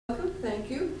thank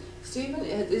you. Stephen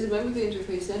is a member of the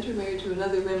Interfaith Centre, married to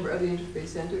another member of the Interfaith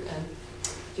Centre, and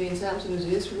Jane Sampson is a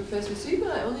history professor. Stephen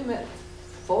and I only met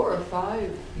 4 or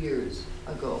 5 years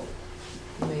ago,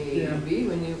 maybe,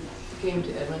 when you came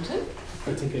to Edmonton.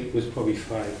 I think it was probably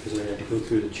 5 because I had to go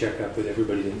through the checkup with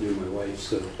everybody that knew my wife.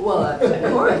 So well,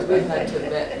 of course, we've had to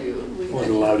vet you. I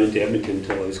wasn't allowed into Edmonton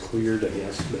until I was cleared, I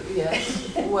guess. But.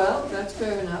 Yes, well, that's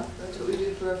fair enough. That's what we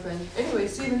do for our friends. Anyway,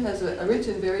 Stephen has a rich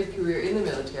and varied career in the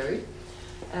military,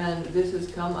 and this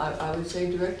has come, I would say,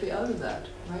 directly out of that,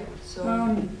 right?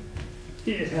 So.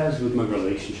 It has with my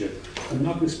relationship. I'm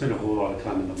not going to spend a whole lot of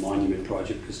time on the monument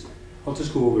project because I'll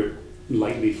just go over it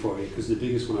lightly for you, because the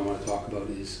biggest one I want to talk about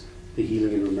is the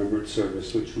Healing and Remembrance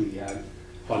Service, which we had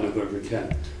on November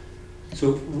 10th.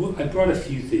 So I brought a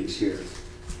few things here,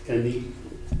 and the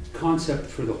concept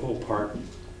for the whole park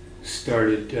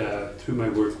started through my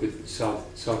work with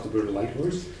South Alberta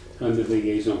Lighthorse. I'm the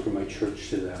liaison for my church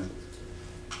to them.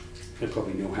 I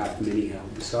probably know half them anyhow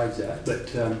besides that, but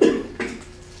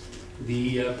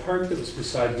the park that was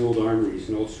beside the old armories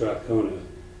in Old Strathcona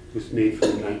was made for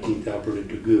the 19th Alberta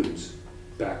Dragoons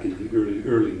back in the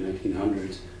early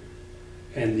 1900s.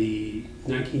 And the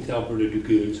 19th Alberta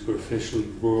Dragoons were officially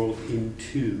rolled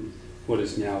into what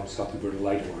is now South Alberta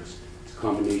Lighthorse. It's a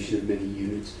combination of many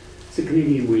units. It's a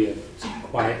Canadian way of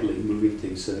quietly moving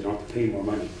things so they don't have to pay more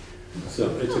money.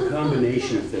 So it's a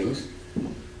combination of things.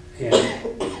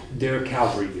 And they're a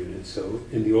cavalry unit. So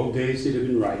in the old days they'd have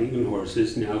been riding on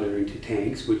horses. Now they're into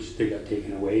tanks, which they got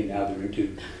taken away. Now they're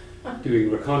into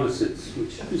doing reconnaissance,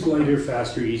 which is lighter,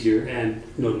 faster, easier, and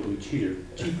notably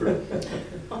cheaper.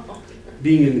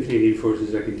 Being in the Canadian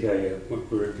Forces, I can tell you,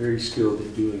 we're very skilled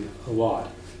at doing a lot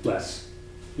less.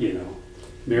 You know,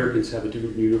 Americans have a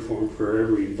different uniform for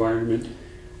every environment,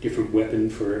 different weapon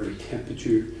for every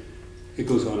temperature. It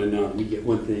goes on and on. We get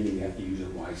one thing and we have to use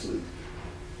it wisely.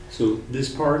 So this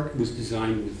park was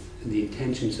designed with the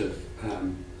intentions of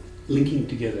linking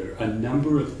together a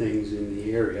number of things in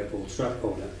the area of Old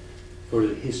Strathcona for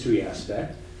the history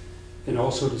aspect, and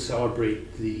also to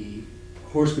celebrate the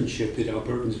horsemanship that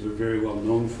Albertans were very well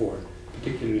known for,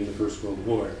 particularly in the First World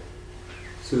War.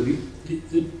 So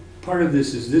the part of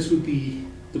this is, this would be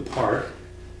the park,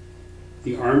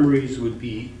 the armories would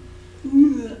be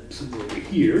somewhere over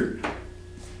here,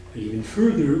 and even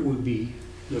further would be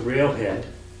the railhead.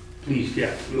 Please,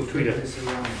 Jeff, we'll tweet it.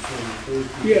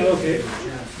 Yeah, okay,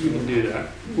 you can do that.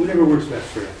 Whatever works best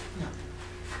for you.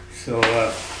 So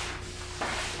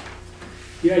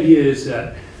the idea is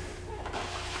that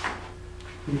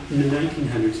in the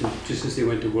 1900s, and just as they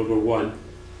went to World War I,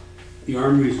 the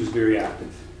armories was very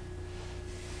active.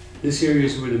 This area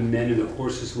is where the men and the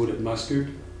horses would have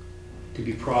mustered to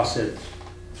be processed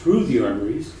through the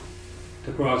armories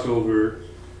to cross over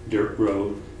dirt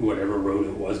road, whatever road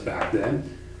it was back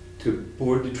then, to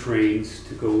board the trains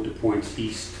to go to points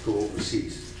east, to go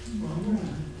overseas. Oh.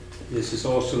 This is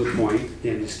also the point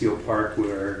in the Steel Park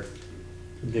where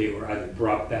they were either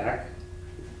brought back,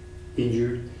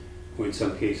 injured, or in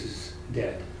some cases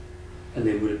dead. And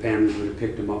they would have, families would have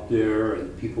picked them up there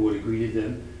and people would have greeted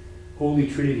them. Holy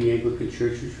Trinity Anglican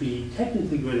Church, which we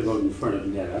technically right about in front of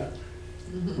Netta,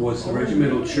 was the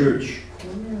regimental church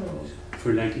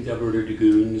for 19th Alberta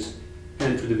Dragoons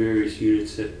and for the various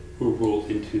units that were rolled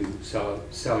into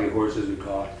Sally Horse, as we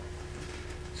call it.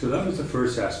 So that was the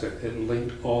first aspect that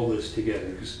linked all this together,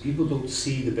 because people don't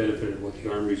see the benefit of what the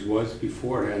armories was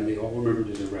beforehand. They all remember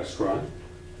it as a restaurant,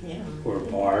 or a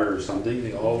bar or something.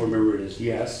 They all remember it as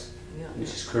Yes, which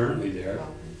is currently there.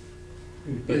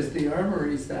 But is the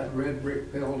armories that red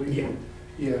brick building? Yeah.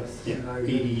 Yes. Yeah. I've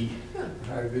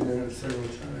been in it several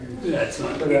times. That's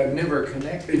on, but I've never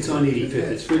connected. It's on 85th.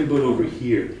 It's right about over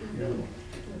here. Yeah.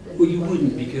 Well, you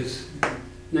wouldn't, because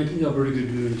 19th Alberta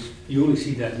Dragoons, you only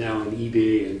see that now on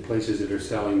eBay and places that are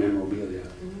selling memorabilia.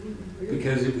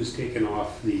 Because it was taken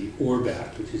off the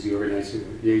ORBAT, which is the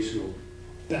organizational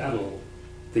battle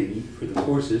thingy for the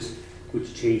forces,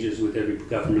 which changes with every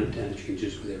government and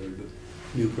changes with every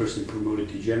new person promoted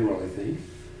to general, I think.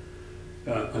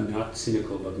 I'm not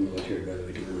cynical about the military, by the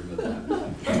way, don't worry about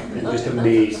that. I'm just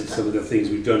amazed at some of the things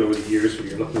we've done over the years where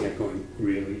you're looking at going,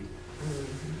 really?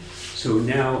 So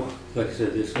now, like I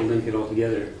said, this will link it all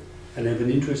together. And an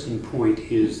interesting point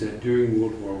is that during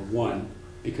World War I,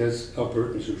 because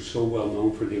Albertans are so well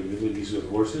known for their abilities with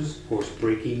horses, horse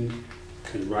breaking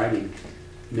and riding,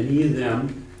 many of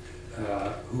them,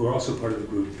 who are also part of the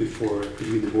group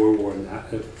between the Boer War and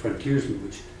that, Frontiersmen,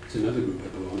 which is another group I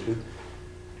belong to,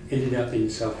 ended up in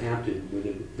Southampton,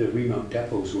 where the remount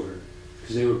depots were,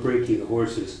 because they were breaking the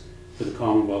horses for the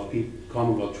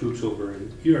Commonwealth troops over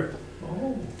in Europe.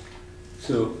 Oh.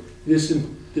 So this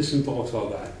involves all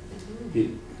that.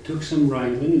 It took some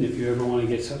wrangling, and if you ever want to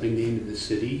get something named in the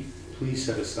city, please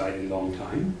set aside a long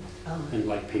time and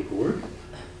like paperwork.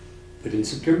 But in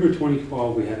September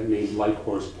 2012, we had it named Light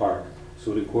Horse Park.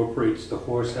 So it incorporates the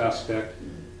horse aspect,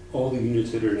 all the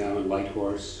units that are now in Light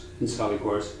Horse and Sally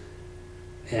Horse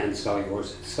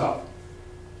itself.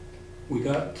 We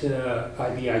got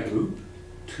IBI Group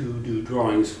to do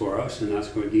drawings for us, and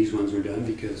that's where these ones are done,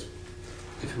 because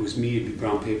if it was me, it'd be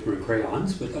brown paper and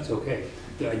crayons, but that's okay.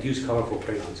 I'd use colorful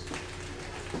crayons.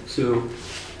 So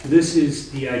this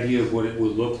is the idea of what it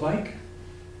would look like.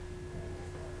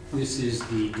 This is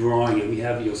the drawing, and we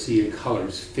have, you'll see in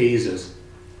colors, phases.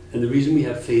 And the reason we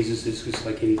have phases is just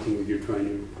like anything where you're trying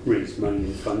to raise money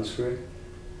and funds for it.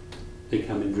 They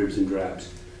come in dribs and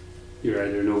drabs. You're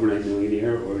either an overnight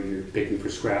millionaire or you're picking for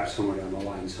scraps somewhere down the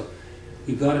line. So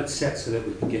we've got it set so that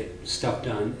we can get stuff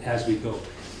done as we go.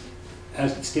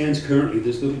 As it stands currently,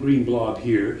 this little green blob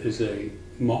here is a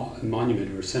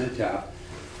monument or a cenotaph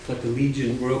that the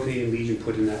Legion, Royal Canadian Legion,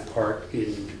 put in that park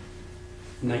in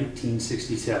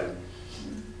 1967,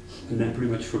 and then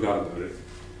pretty much forgot about it.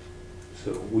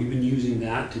 So we've been using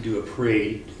that to do a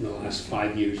parade in the last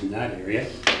 5 years in that area,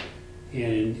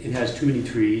 and it has too many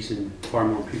trees and far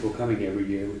more people coming every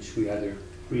year, which we either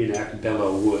reenact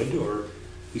Bellow Wood or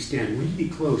we stand really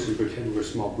close and pretend we're a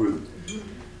small group.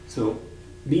 So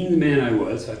being the man I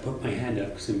was, I put my hand up,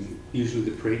 because I'm usually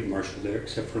the parade marshal there,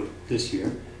 except for this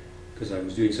year, because I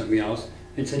was doing something else,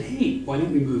 and said, hey, why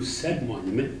don't we move said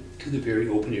monument to the very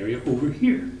open area over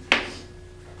here?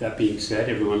 That being said,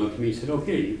 everyone looked at me and said,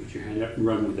 okay, you put your hand up and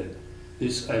run with it.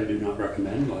 This I do not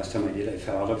recommend. The last time I did, I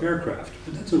fell out of aircraft,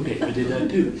 but that's okay, I did that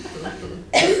too.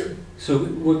 So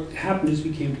what happened is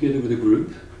we came together with a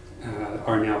group.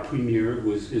 Our now premier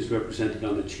is represented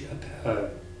on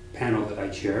the panel that I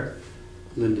chair.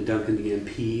 Linda Duncan, the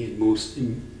MP, and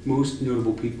most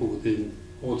notable people within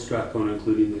Old Strathcona,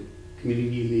 including the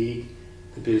Community League,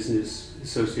 the Business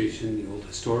Association, the Old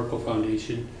Historical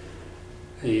Foundation,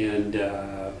 and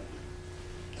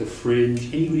the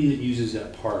Fringe. Anybody that uses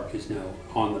that park is now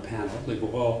on the panel. They've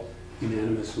all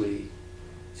unanimously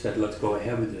said, let's go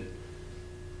ahead with it.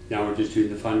 Now we're just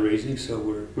doing the fundraising,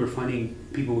 so we're finding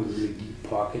people with really deep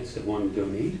pockets that want to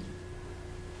donate,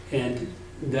 and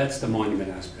that's the monument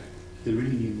aspect. The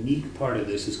really unique part of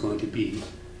this is going to be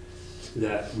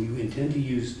that we intend to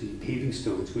use the paving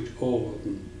stones, which all of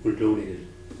them were donated,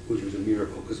 which was a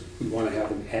miracle, because we want to have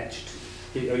them etched.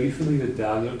 Are you familiar with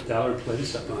Gallard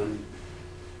Place up on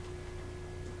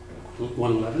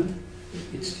 111?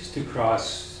 It's just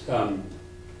across from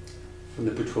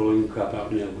the petroleum cup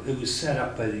out in It was set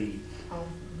up by the,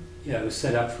 it was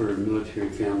set up for military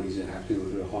families that have to go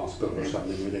to a hospital or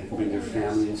something, where they can bring their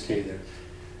family and stay there.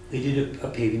 They did a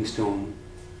paving stone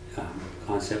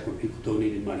concept where people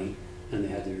donated money and they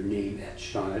had their name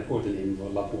etched on it, or the name of a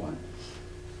loved one.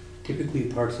 Typically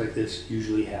parks like this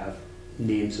usually have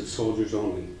names of soldiers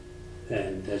only,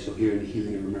 and as you'll hear in the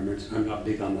Healing and Remembrance, I'm not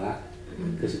big on that,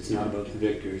 because it's not about the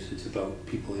victors, it's about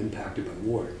people impacted by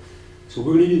war. So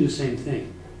we're going to do the same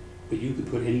thing, but you could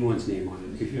put anyone's name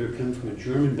on it. If you're coming from a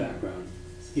German background,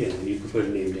 yeah, you could put a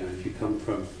name down. If you come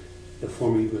from the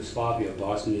former Yugoslavia,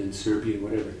 Bosnia and Serbia,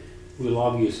 whatever, we'll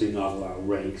obviously not allow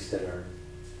ranks that are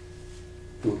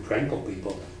tranquil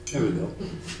people. There we go.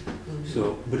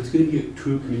 So, but it's going to be a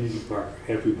true community park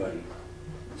for everybody.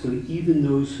 So even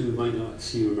those who might not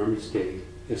see Remembrance Day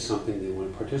as something they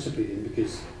want to participate in,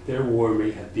 because their war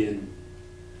may have been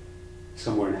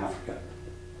somewhere in Africa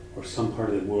or some part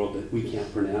of the world that we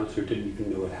can't pronounce or didn't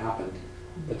even know it happened,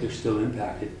 but they're still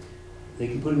impacted. They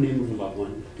can put a name of a loved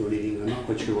one donating. I'm not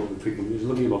quite sure what we figured. It was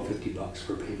looking about $50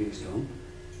 for a paving stone,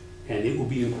 and it will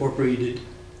be incorporated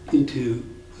into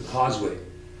the causeway,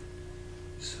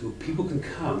 so people can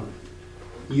come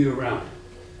year round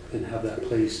and have that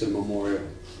place a memorial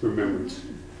remembrance,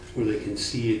 where they can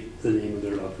see the name of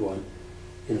their loved one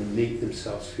and make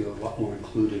themselves feel a lot more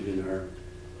included in our,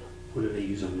 what do they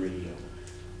use on radio,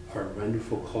 our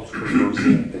wonderful cultural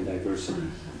mosaic and diversity.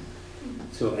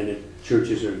 So, and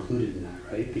churches are included in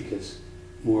that, right? Because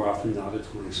more often than not, it's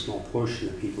only a small portion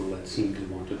of people that seem to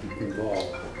want to be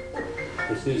involved.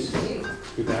 What's this?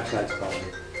 Your backside's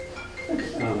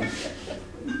calling.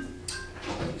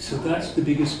 So that's the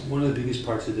biggest, one of the biggest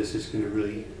parts of this is going to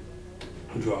really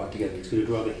draw it together. It's going to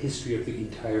draw the history of the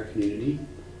entire community,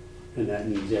 and that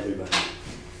means everybody.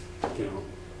 You know,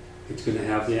 it's going to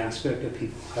have the aspect of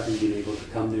people having been able to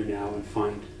come there now and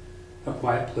find a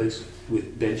quiet place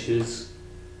with benches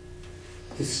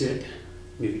to sit,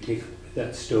 maybe take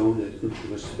that stone that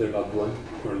was to their loved one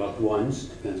or loved ones,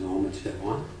 depends on how much they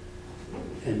want,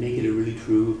 and make it a really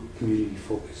true community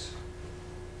focus.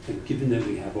 And given that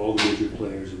we have all the major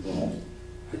players involved,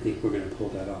 I think we're going to pull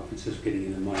that off. It's just getting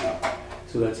in the money.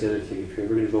 So that's the other thing. If you're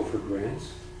ever going to go for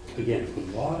grants, again, put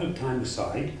a lot of time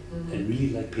aside and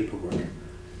really like paperwork,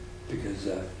 because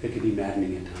it can be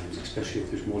maddening at times, especially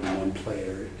if there's more than one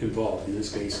player involved. In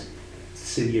this case, it's the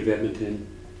City of Edmonton.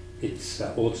 It's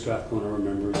Old Strathcona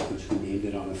Remembrance, which we named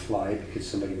it on a fly because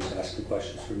somebody was asking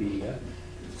questions for media.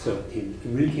 So it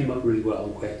really came up really well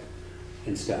and quick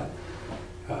and stuff.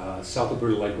 South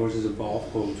Alberta Light Horses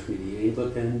involved, Holy Trinity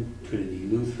Anglican, Trinity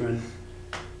Lutheran,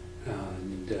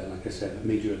 and like I said,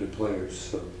 major other players.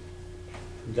 So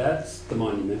that's the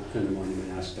monument and the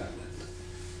monument aspect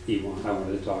that I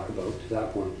wanted to talk about to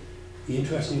that point. The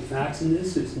interesting facts in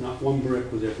this is not one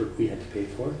brick was ever we had to pay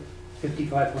for.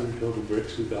 5,500 total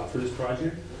bricks we got for this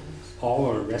project. All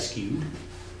are rescued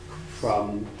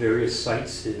from various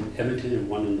sites in Edmonton and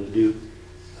one in Leduc,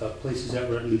 places that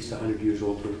were at least 100 years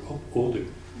older.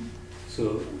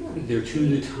 So they're true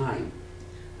to time.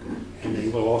 And they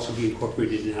will also be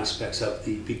incorporated in aspects of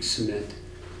the big cement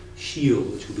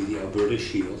shield, which will be the Alberta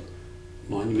shield.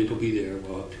 Monument will be there.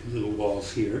 We'll have 2 little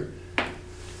walls here.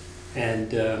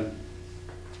 And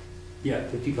yeah,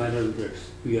 5,500 bricks.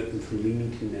 We got them from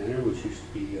Leamington Manor, which used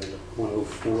to be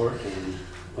 104 and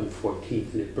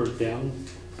 114th, and it burnt down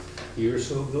a year or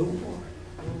so ago.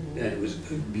 And it was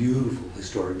a beautiful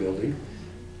historic building.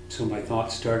 So my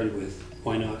thoughts started with,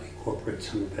 why not incorporate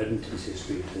some of Edmonton's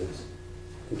history into this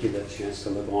and give that a chance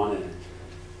to live on in it.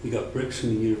 We got bricks from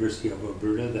the University of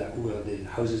Alberta, that the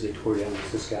houses they tore down in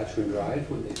Saskatchewan Drive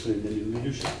when they put in the new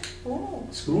leadership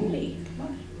school. Really?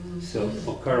 So,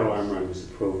 well, Carl Armstrong was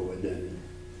the provost then, and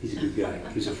he's a good guy,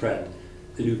 he's a friend.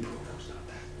 The new provost's not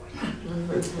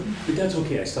that way. But that's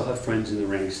okay, I still have friends in the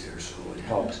ranks there, so it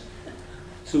helps.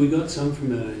 So we got some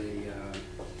from a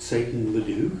site in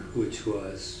Leduc, which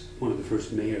was one of the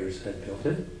first mayors had built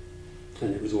it,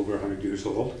 and it was over 100 years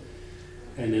old.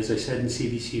 And as I said in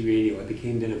CBC Radio, I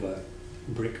became a bit of a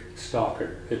brick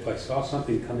stalker. If I saw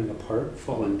something coming apart,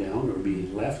 falling down, or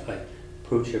being left, I'd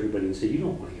approach everybody and say, you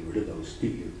don't want to get rid of those, do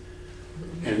you?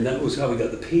 And that was how we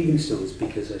got the paving stones,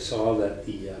 because I saw that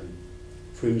the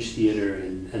Fringe Theatre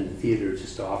and the theatre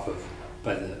just off of,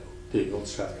 by the old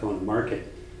Strathcona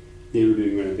Market, they were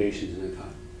doing renovations, and I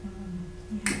thought,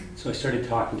 so I started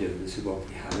talking to them and said, well, if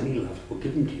you have any left, we'll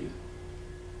give them to you.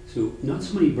 So not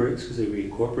so many bricks because they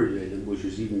reincorporated them, which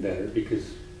was even better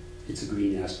because it's a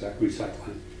green aspect,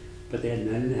 recycling. But they had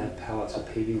 9.5 pallets of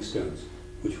paving stones,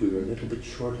 which we were a little bit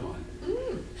short on.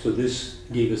 So this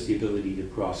gave us the ability to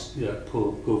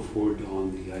go forward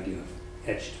on the idea of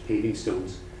etched paving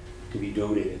stones to be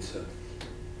donated. So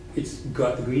it's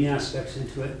got the green aspects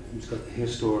into it, it's got the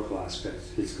historical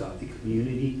aspects, it's got the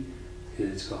community,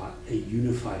 and it's got a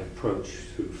unified approach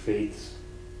through faiths,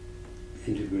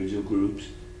 individual groups,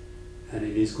 and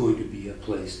it is going to be a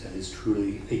place that is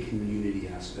truly a community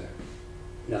aspect.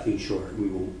 Nothing short, we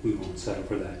won't settle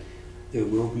for that. There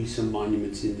will be some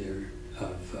monuments in there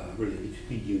of related to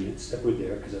the units that were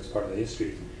there, because that's part of the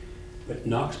history. But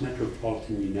Knox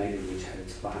Metropolitan United, which had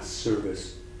its last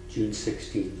service June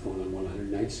 16th on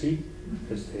 109th Street,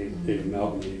 because they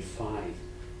amalgamated 5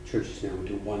 churches now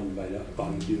into one by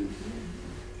Bonnie Doon,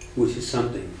 which is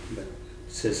something, but it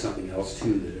says something else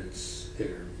too, that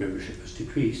their membership has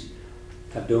decreased.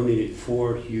 Have donated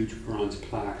 4 huge bronze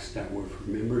plaques that were for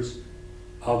members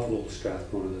of Old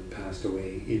Strathcona that passed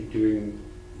away during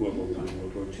World War I and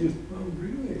World War II. Oh,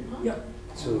 really? Yeah.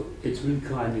 So it's really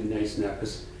kind and nice now,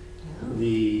 because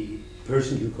the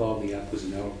person who called me up was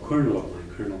an old colonel of mine,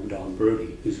 Colonel Don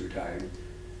Brody, who's retired,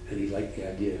 and he liked the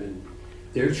idea. And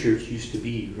their church used to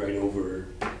be right over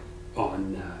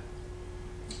on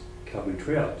Calvary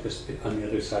Trail, just on the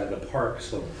other side of the park.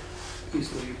 So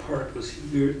East Lady Park was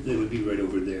here, they would be right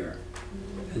over there.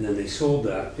 And then they sold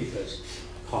that because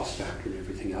cost factor and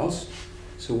everything else.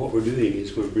 So what we're doing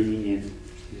is we're bringing in,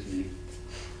 excuse me,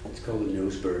 it's called a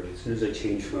noseberg. As soon as I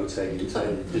change from outside to inside,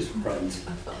 it just runs.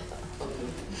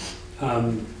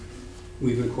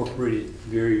 We've incorporated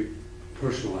very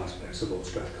personal aspects of Old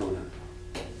Strathcona.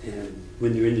 And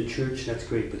when they're in the church, that's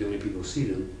great, but the only people who see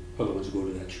them are the ones who go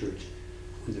to that church.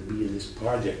 When they'll be in this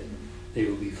project, they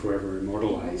will be forever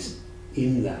immortalized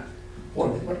in that.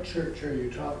 What church are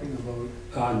you talking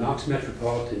about? Knox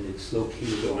Metropolitan. It's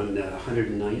located on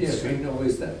 109th Yes, Street. I know,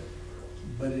 is that,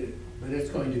 but it's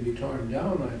going to be torn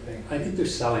down, I think. I think they're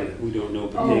selling it, we don't know,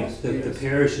 but Oh, the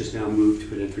parish has now moved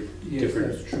to a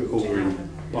different, that's true. over in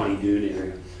Bonnie Doon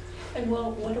area. And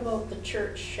well, what about the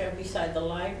church beside the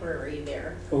library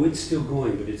there? Oh, it's still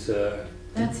going, but it's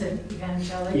That's an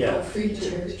evangelical Yeah. free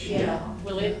church. Yeah.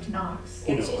 Will it? Knox.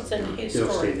 you It's know, an it'll stay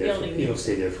historic there. building. It'll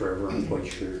stay there forever, I'm quite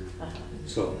sure. Uh-huh.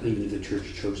 So even if the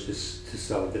church chose to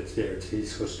sell it, it's there. It's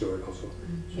historic also.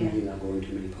 So Yeah. you're not going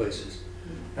to many places.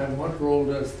 And what role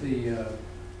does the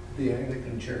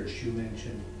Anglican Church you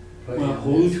mentioned play? Well, in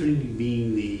Holy this? Trinity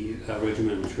being the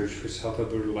regimental church for South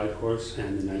Alberta Light Horse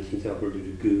and the 19th Alberta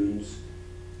Dragoons,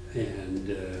 and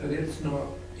But it's not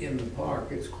in the park,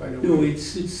 it's quite a no, way.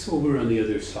 it's over on the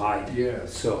other side.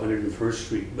 Yes. So 101st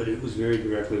Street, but it was very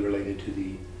directly related to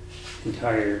the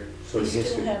entire They sort of still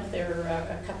history. have their,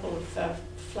 a couple of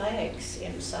flags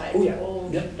inside, Oh, yeah.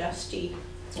 old Yep. dusty.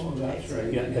 Oh, that's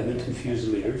right. Yeah, Edmonton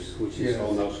Fusiliers, which is Yes.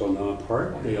 also now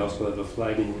part. They also have a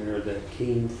flag in there that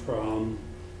came from,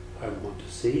 I want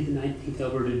to say, the 19th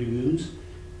Alberta Dragoons,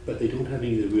 but they don't have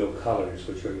any of the real colors,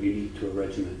 which are unique to a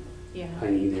regiment, Yeah.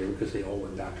 hanging there because they all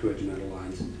went back to regimental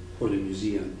lines or the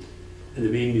museum. And the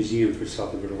main museum for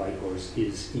South Alberta Light Horse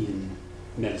is in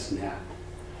Medicine Hat.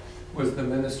 Was the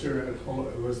minister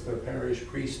was the parish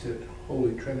priest at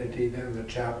Holy Trinity then the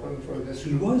chaplain for this?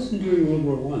 He wasn't during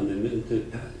World War I,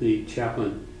 the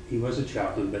chaplain, he was a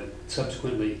chaplain, but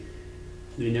subsequently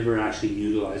they never actually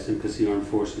utilized him because the armed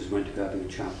forces went to having a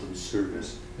chaplain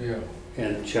service. Yeah.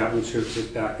 And chaplain services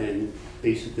back then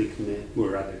basically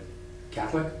were either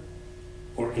Catholic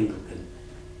or Anglican.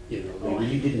 You know, they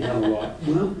really didn't have a lot.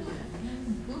 Well,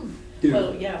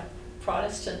 Well, yeah,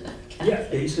 Protestant. yeah,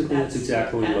 basically that's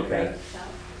exactly what you look at.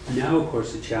 Yeah. Now, of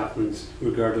course, the chaplains,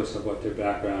 regardless of what their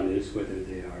background is, whether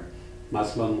they are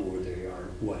Muslim or they are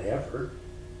whatever,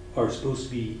 are supposed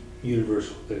to be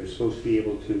universal. They're supposed to be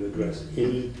able to address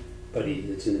anybody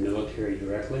that's in the military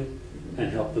directly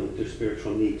and help them with their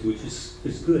spiritual needs, which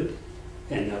is good.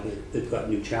 And now they've got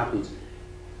new chaplains.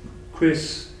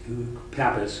 Chris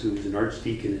Pappas, who's an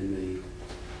archdeacon in the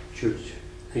church,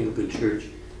 Anglican Church,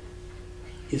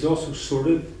 is also sort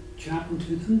of chaplain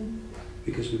to them,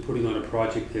 because we're putting on a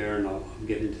project there, and I'll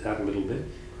get into that a little bit,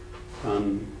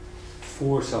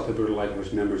 for South Alberta Light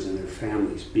Horse members and their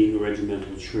families. Being a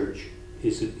regimental church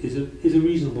is a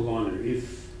reasonable honor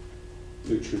if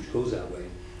your church goes that way.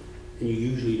 And you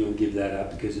usually don't give that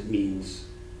up because it means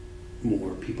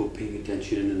more people paying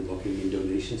attention and looking in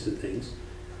donations and things.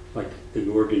 Like the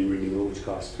organ renewal, which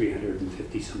cost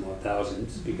 350 some odd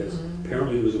thousands, because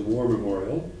apparently it was a war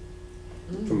memorial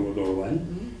from World War I.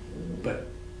 But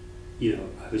you know,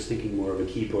 I was thinking more of a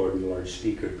keyboard and a large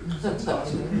speaker, because that's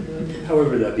awesome.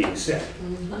 However, that being said,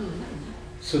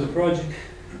 so the project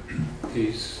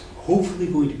is hopefully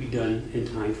going to be done in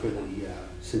time for the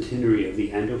centenary of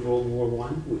the end of World War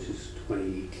I, which is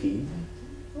 2018.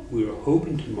 We were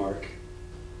hoping to mark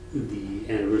the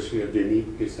anniversary of Vimy,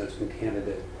 because that's when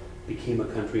Canada became a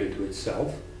country unto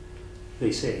itself.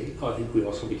 They say, I think we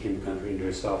also became a country unto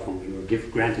ourselves when we were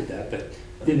granted that, but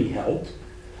Vimy helped.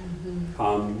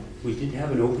 We did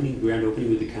have an grand opening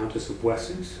with the Countess of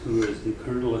Wessex, who is the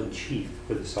Colonel-in-Chief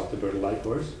for the South Alberta Light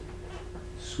Horse.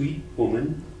 Sweet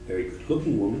woman, very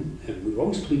good-looking woman, and we're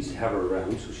always pleased to have her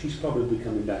around, so she's probably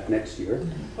coming back next year.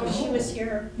 Oh, she was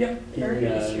here. Yep. Earlier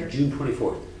this year. June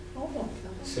 24th. Oh.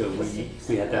 So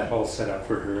we had that all set up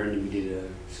for her, and we did a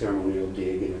ceremonial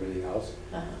dig and everything else.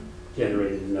 Uh-huh.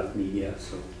 Generated enough media,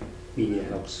 so media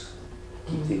helps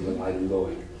keep things alive and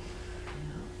going.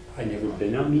 I've never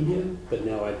been on media, but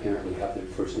now I apparently have their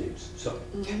first names. So,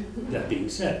 that being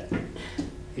said,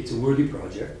 it's a worthy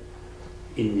project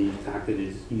in the fact that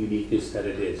it's the uniqueness that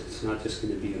it is. It's not just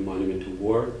going to be a monument to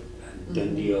war, and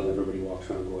done deal, everybody walks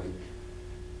around going,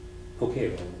 okay,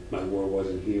 well, my war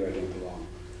wasn't here, I don't belong.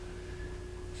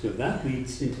 So that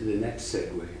leads into the next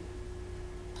segue.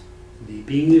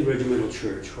 Being the regimental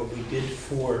church, what we did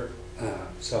for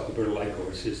South Alberta Light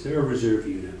Horse is they're a reserve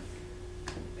unit.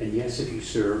 And yes, if you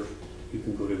serve, you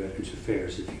can go to Veterans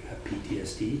Affairs if you have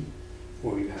PTSD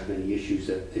or you have any issues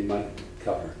that they might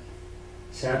cover.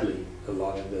 Sadly, a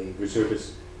lot of the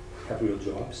reservists have real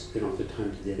jobs. They don't have the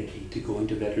time to dedicate to going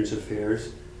to Veterans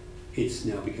Affairs. It's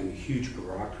now become a huge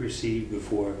bureaucracy.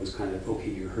 Before it was kind of, okay,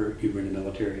 you're hurt, you're in the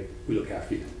military, we look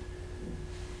after you.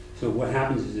 So what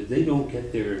happens is if they don't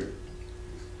get their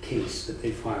case that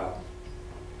they file,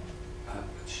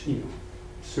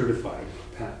 certified,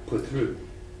 put through,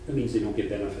 that means they don't get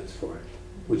benefits for it,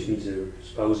 which means their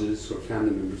spouses or family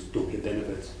members don't get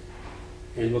benefits.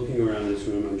 And looking around this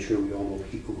room, I'm sure we all know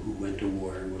people who went to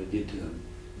war and what it did to them.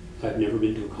 I've never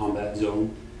been to a combat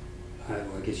zone.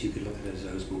 I guess you could look at it as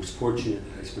I was most fortunate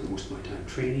that I spent most of my time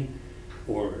training,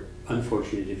 or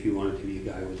unfortunate if you wanted to be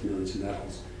a guy with millions of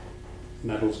medals.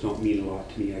 Medals don't mean a lot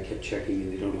to me. I kept checking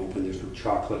and they don't open, there's no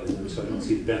chocolate in them, so I don't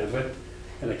see the benefit.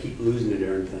 And I keep losing the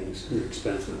darn things, they're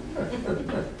expensive.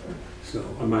 So,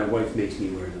 and my wife makes me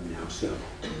wear them now, so.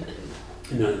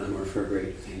 None of them are for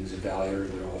great things of valor,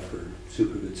 they're all for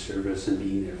super good service and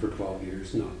being there for 12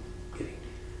 years, not kidding.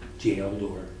 jailed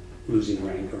or losing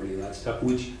rank or any of that stuff,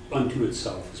 which unto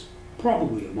itself is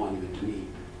probably a monument to me,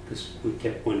 because we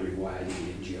kept wondering why I didn't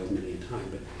get jailed many a time,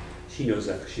 but she knows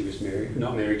that because she was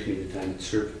not married to me at the time, but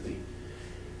served with me.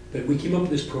 But we came up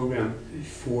with this program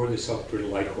for the South Alberta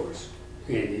Light Horse,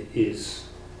 and it is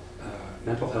a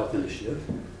mental health initiative.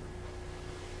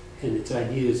 And its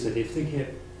idea is that if they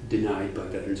get denied by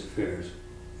Veterans Affairs,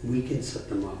 we can set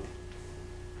them up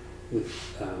with,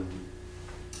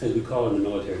 as we call it in the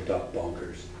military, doc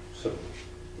bonkers. So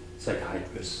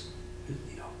psychiatrists,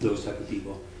 those type of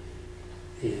people.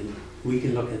 And we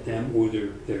can look at them or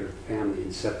their family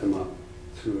and set them up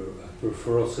through a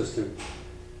referral system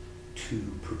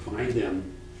to provide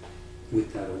them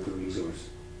with that open resource.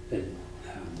 And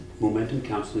Momentum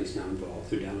Counseling is now involved.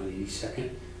 They're down on 82nd,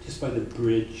 just by the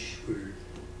bridge where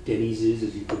Denny's is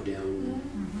as you go down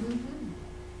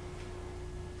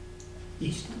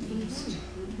east.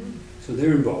 So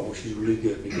they're involved, which is really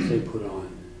good because they put on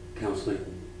counseling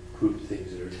group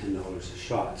things that are $10 a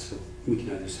shot. So we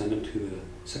can either send them to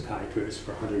a psychiatrist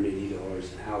for $180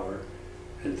 an hour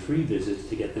and 3 visits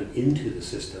to get them into the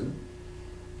system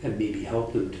and maybe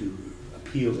help them to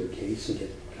appeal their case and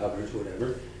get coverage,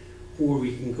 whatever. Or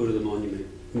we can go to the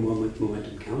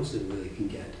Momentum Counseling where they can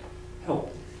get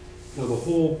help. Now the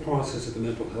whole process of the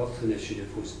mental health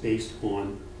initiative was based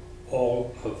on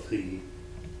all of the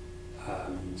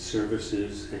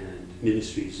services and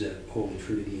ministries that Holy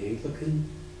Trinity Anglican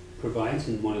provides,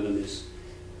 and one of them is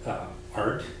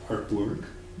artwork,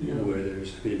 where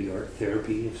there's going to be art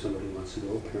therapy if somebody wants to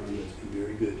go. Apparently it's been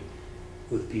very good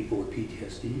with people with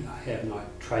PTSD. I have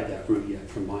not tried that route yet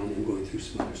for mine. I'm going through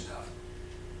some other stuff.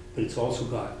 But it's also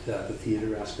got the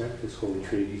theater aspect, because Holy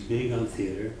Trinity's big on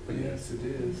theater. Yes, it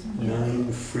is.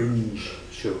 9 fringe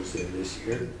shows there this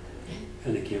year,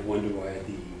 and I can't wonder why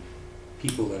the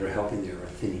people that are helping there are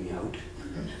thinning out,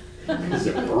 because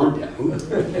they're burnt out,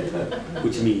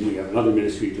 which means we have another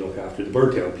ministry to look after the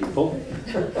burnt out people.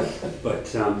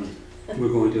 But we're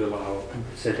going to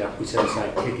we set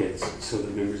aside tickets so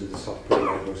that members of the South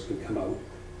Alberta Light Horse can come out,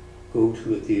 go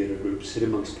to a theater group, sit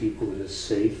amongst people that is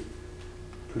safe,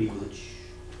 pretty much,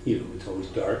 it's always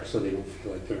dark so they don't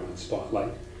feel like they're on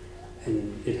spotlight.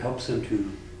 And it helps them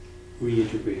to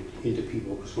reintegrate into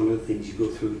people, because one of the things you go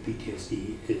through with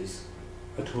PTSD is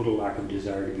a total lack of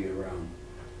desire to be around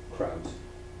crowds.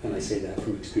 And I say that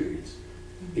from experience,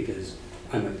 because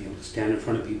I might be able to stand in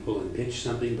front of people and pitch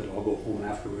something, but I'll go home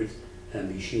afterwards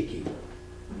and be shaking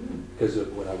because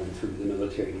of what I went through with the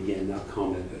military. Again, not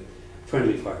combat, but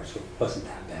friendly fire, so it wasn't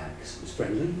that bad because it was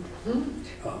friendly.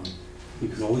 You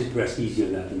can always rest easy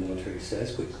on that, the military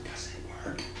says, but it doesn't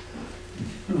work.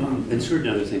 And certain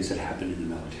other things that happen in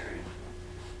the military.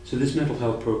 So this mental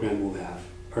health program will have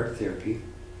art therapy,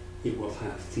 it will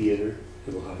have theater,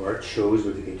 it will have art shows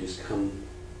where they can just come,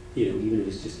 even if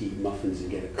it's just eat muffins and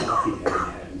get a coffee they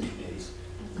haven't had in 2 days.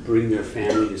 Bring their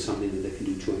family to something that they can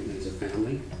do jointly as a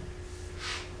family.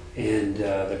 And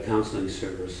the counseling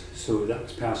service. So that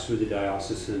was passed through the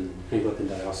Anglican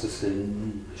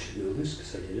diocesan, I should know this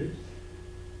because I did it,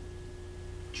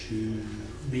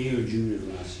 May or June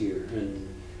of last year. And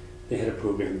they had a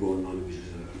program going on which was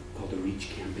called the REACH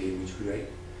campaign, which was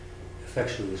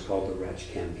affectionately was called the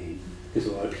REACH campaign, because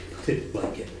a lot of people didn't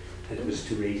like it. And it was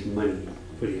to raise money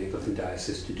for the Anglican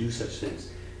diocese to do such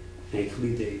things.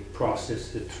 Thankfully, they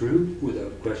processed it through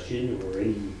without question or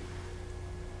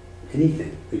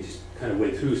anything. They just kind of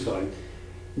went through. So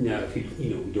now, if you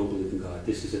don't believe in God,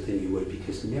 this is a thing you would,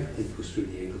 because everything goes through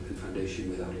the Anglican Foundation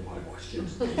without a lot of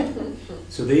questions.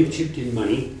 So they've chipped in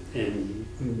money and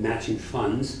matching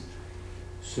funds.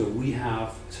 So we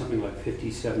have something like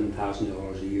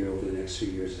 $57,000 a year over the next 3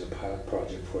 years as a pilot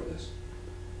project for this.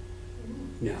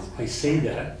 Now, I say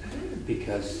that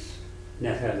because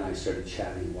Netha and I started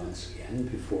chatting once again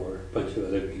before a bunch of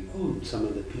other people, and some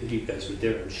of the you guys were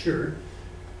there, I'm sure,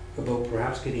 about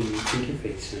perhaps getting the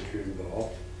Interfaith Centre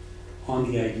involved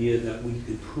on the idea that we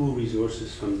could pool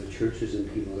resources from the churches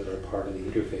and people that are part of the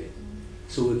interfaith.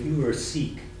 So if you were a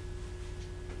Sikh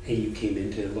and you came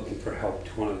into looking for help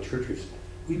to one of the churches,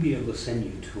 we'd be able to send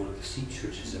you to one of the Sikh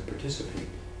churches that participate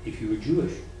if you were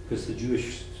Jewish, because the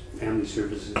Jewish family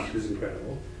services is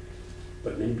incredible.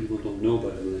 But many people don't know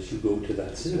about it unless you go to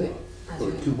that synagogue,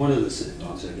 or to one of the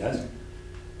synagogues, I guess.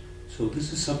 So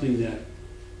this is something that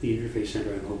the Interfaith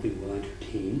Centre, I'm hoping, will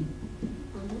entertain,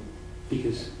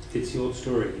 because it's the old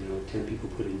story, 10 people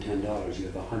put in $10, you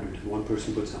have 100, and one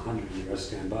person puts 100 and you're a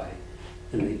standby,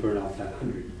 and they burn off that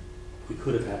 100. We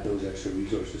could have had those extra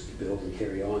resources to build and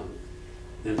carry on.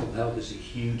 Mental health is a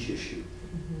huge issue,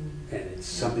 and it's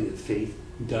something that faith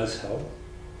does help.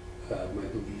 My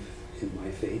belief in my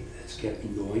faith has kept me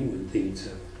going when things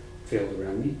have failed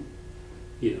around me.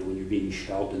 You know, when you're being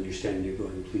shelled and you're standing there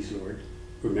going, please Lord,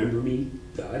 remember me,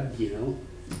 God, you know.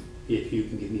 If you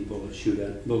can give me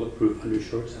bulletproof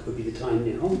undershorts, that would be the time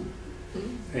now.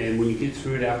 And when you get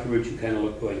through it afterwards, you kind of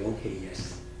look going, okay,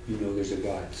 yes, you know there's a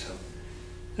God. So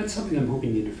that's something I'm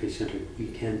hoping the Interfaith Centre we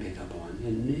can pick up on.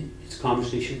 And it's a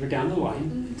conversation for down the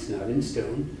line. It's not in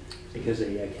stone, because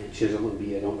I can't chisel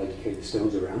and I don't like to carry the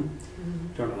stones around.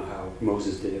 Don't know how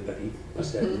Moses did it, but he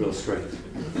must have real strength.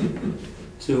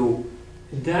 So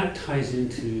that ties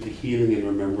into the Healing and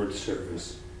Remembrance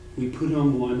Service. We put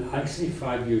on one, I'd say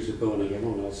 5 years ago, and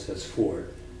everyone else says 4.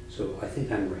 So I think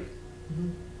I'm right.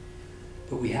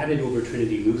 But we had it over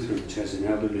Trinity Lutheran, which has an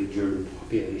elderly German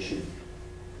population.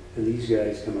 And these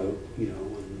guys come out, you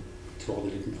know, and to all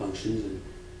the different functions. And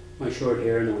my short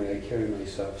hair and the way I carry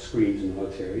myself screams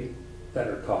military,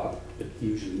 better cop, but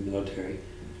usually military.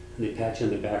 And they pat you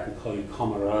on the back and call you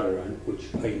Kameraderin,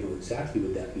 which I know exactly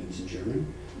what that means in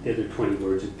German. The other 20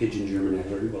 words of Pidgin German I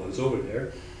learned while I was over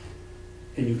there.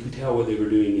 And you can tell what they were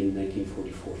doing in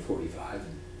 1944-45,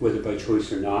 whether by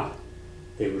choice or not,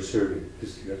 they were serving,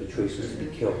 because the other choice was to be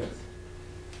killed.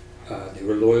 They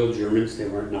were loyal Germans, they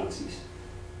weren't Nazis.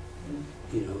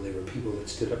 You know, they were people that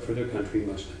stood up for their country,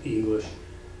 much like the English,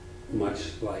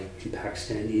 much like in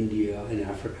Pakistan, India, and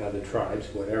Africa, the tribes,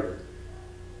 whatever.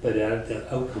 But at the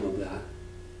outcome of that,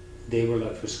 they were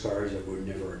left with scars that were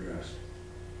never addressed.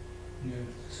 Yeah.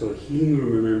 So Healing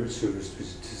and Remembrance Service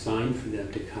was designed for them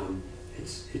to come.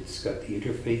 It's got the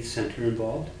Interfaith Centre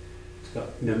involved. It's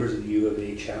got members of the U of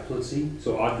A chaplaincy.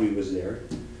 So Audrey was there.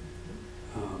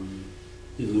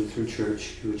 The Lutheran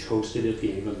Church, which hosted it,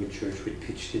 the Anglican Church, which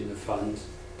pitched in the funds.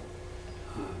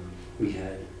 We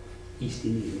had East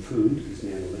Indian food, because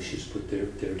Nana Licious put their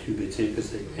 2 bits in, because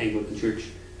the Anglican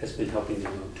Church has been helping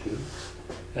them out too.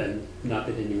 And not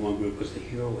that any one group was the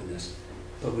hero in this,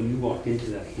 but when you walked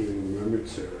into that Healing and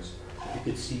Remembrance Service, you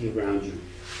could see around you.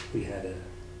 We had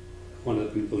one of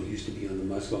the people who used to be on the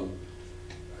Muslim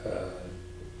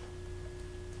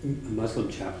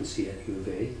chaplaincy at U of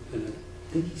A, and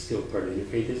I think he's still part of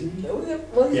Interfaith, isn't he? Oh, yeah.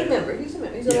 Well, he's Yeah. a member. He's a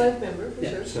member. He's a Yeah. life member for Yeah,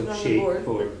 sure. so He's on the Shape, board.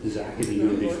 or Zach had been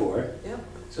known before. Yeah.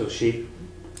 So Shape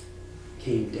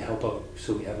came to help out.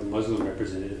 So we have a Muslim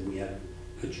representative, and we had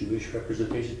a Jewish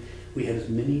representation. We had as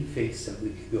many faiths that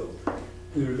we could go.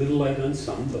 We were a little light on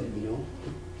some, but you know,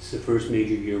 it's the first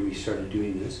major year we started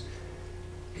doing this.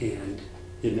 And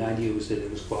the idea was that it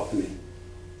was welcoming.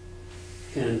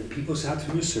 And people sat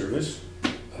through a service.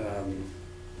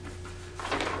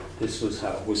 This was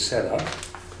how it was set up.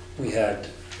 We had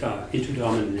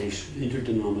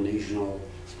interdenominational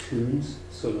tunes,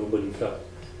 so nobody felt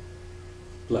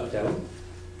left out.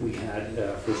 We had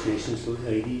First Nations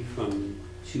lady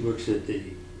she works at the,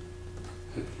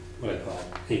 what I call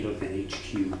Anglican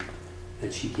HQ,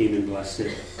 and she came and blessed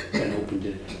it and opened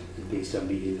it based on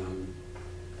being on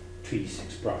Treaty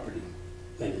 6 property.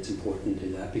 And it's important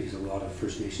in that because a lot of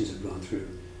First Nations have gone through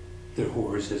their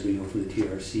horrors, as we know from the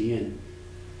TRC, and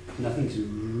nothing's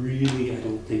really, I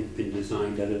don't think, been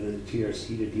designed other than the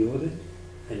TRC to deal with it.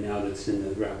 And now that's in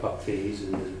the wrap-up phase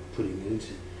and then putting it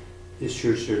into this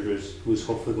church service was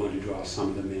hopefully going to draw some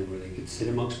of them in where they could sit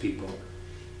amongst people.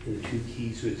 And the 2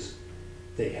 keys was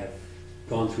they have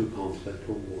gone through conflict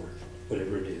or war,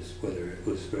 whatever it is, whether it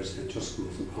was residential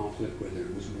schools in conflict, whether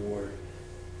it was war,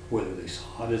 whether they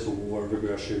saw it as a war of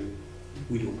aggression.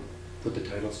 We don't put the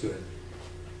titles to it.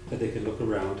 But they could look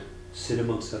around, sit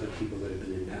amongst other people that have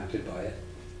been impacted by it,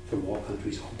 from all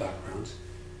countries, all backgrounds,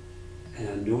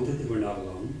 and know that they were not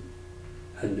alone,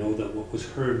 and know that what was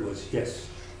heard was, yes,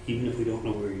 even if we don't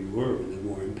know where you were when the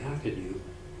war impacted you,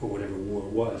 or whatever war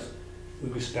was, we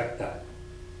respect that.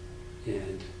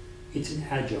 And it's an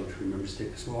adjunct to Remembrance Day,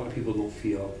 because a lot of people don't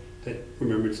feel that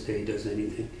Remembrance Day does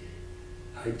anything.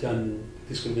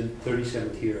 This would have been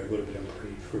 37th year I would have been on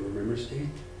parade for Remembrance Day.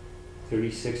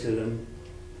 36 of them,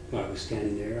 I was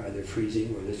standing there, either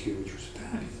freezing or this year, which was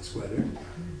fabulous weather.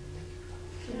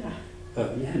 Yeah.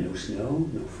 Yeah, no snow,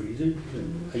 no freezing.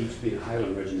 I used to be in a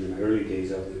Highland regiment in my early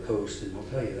days out on the coast, and I'll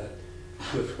tell you that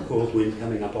with cold wind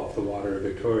coming up off the water of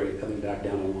Victoria, coming back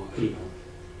down on,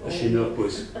 a Chinook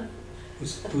was a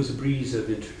breeze of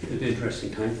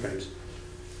interesting time frames.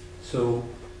 So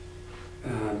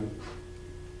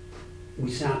we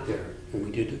sat there and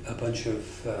we did a bunch of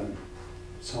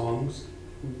songs,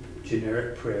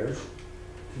 generic prayers.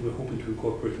 We were hoping to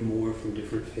incorporate more from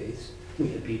different faiths. We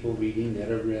had people reading,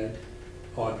 Netta read,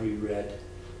 Audrey read,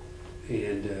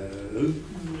 and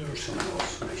there was someone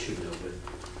else I should know, but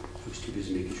I was too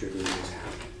busy making sure everything was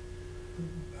happy.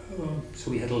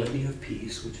 So we had a litany of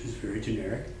peace, which was very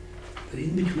generic, but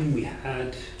in between we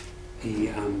had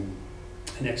an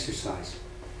exercise.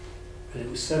 And it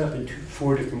was set up in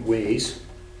four different ways.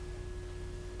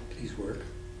 Please work,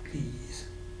 please.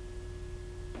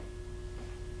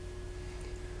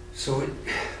 So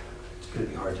it's going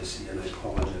to be hard to see, and I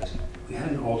apologize. We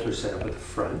had an altar set up at the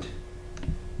front.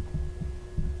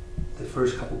 The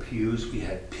first couple pews, we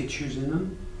had pictures in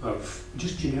them of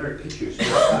just generic pictures. You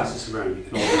can pass this around, you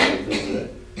can all do things with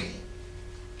it.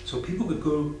 So people could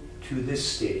go to this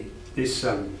state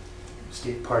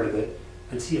part of it,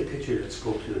 and see a picture that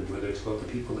spoke to them, whether it's about the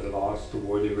people they lost, the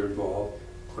war they were involved,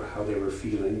 or how they were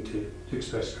feeling to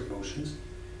express their emotions.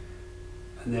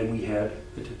 And then we had,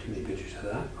 I took too many pictures of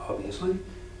that, obviously.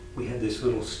 We had this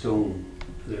little stone.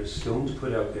 There's stones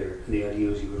put out there, and the idea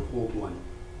was you would hold one,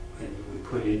 and you would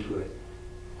put into it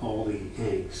all the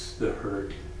angst, the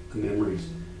hurt, the memories.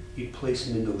 You'd place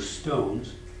them in those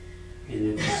stones, and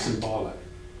it was symbolic.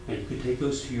 And you could take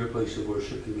those to your place of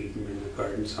worship and leave them in the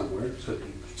garden somewhere, so that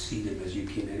you could see them as you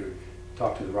came in, or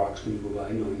talk to the rocks when you go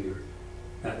by, knowing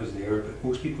that was there. But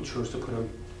most people chose to put them,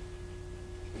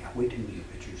 way too many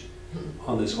pictures,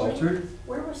 on this altar.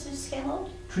 Where was this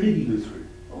held? Trinity Lutheran.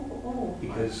 Oh.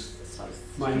 Because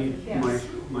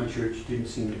my church didn't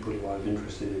seem to put a lot of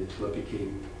interest in it until it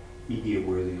became media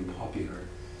worthy and popular.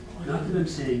 Not that I'm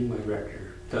saying my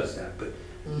rector does that, but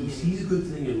he sees a good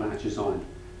thing and latches on.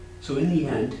 So in the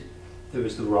end, there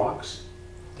was the rocks,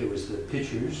 there was the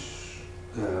pictures.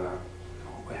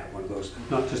 I have one of those,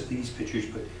 not just these pictures,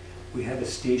 but we had a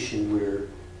station where,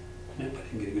 I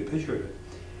didn't get a good picture of it,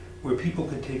 where people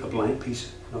could take a blank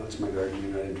piece. No, that's my garden,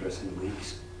 you're not interested in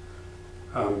leaves.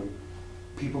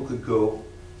 People could go,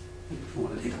 if you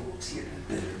want to take a look, see it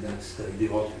better, that's the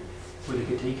altar, where they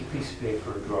could take a piece of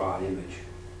paper and draw an image,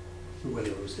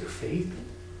 whether it was their faith,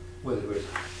 whether it was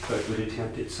a good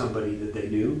attempt at somebody that they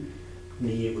knew.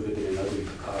 Me, it would have been an ugly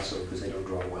Picasso because they don't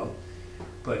draw well.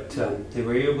 But they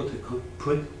were able to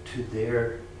put to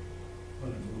their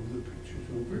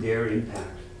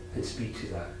impact and speak to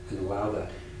that and allow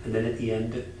that. And then at the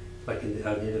end, like at the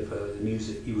end of the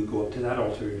music, you would go up to that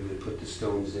altar and you would put the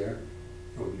stones there,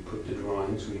 or you put the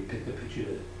drawings, or you pick the picture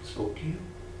that spoke to you.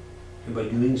 And by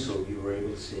doing so, you were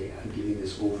able to say, I'm giving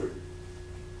this over.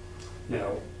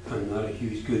 Now, I'm not a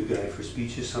huge good guy for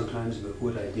speeches sometimes, but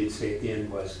what I did say at the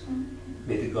end was,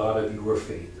 may the God of your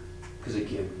faith, because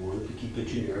again, we wanted to keep it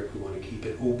generic, we want to keep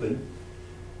it open,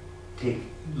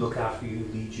 look after you,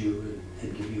 lead you,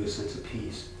 and give you a sense of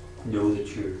peace. Know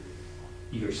that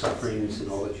your sufferings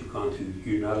and all that you've gone through,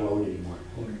 you're not alone anymore.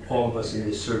 All of us in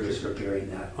this service are bearing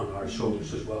that on our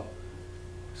shoulders as well.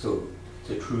 So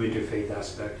it's a true interfaith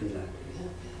aspect in that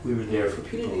we were there for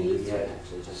people. We had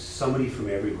somebody from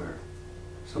everywhere,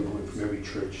 someone from every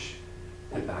church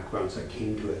and backgrounds that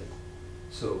came to it.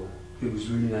 So it was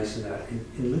really nice in that.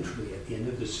 And literally at the end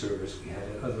of the service, we had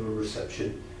a little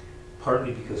reception,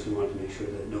 partly because we wanted to make sure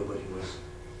that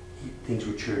things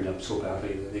were churned up so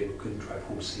badly that they couldn't drive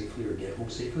home safely or get home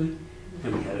safely.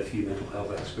 And we had a few mental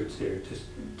health experts there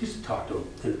just to talk to them,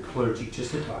 and the clergy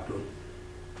just to talk to them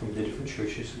from the different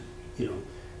churches,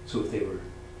 so if they were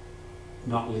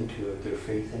not linked to their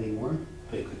faith anymore,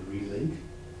 they could relink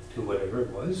to whatever it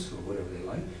was or whatever they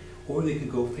liked, or they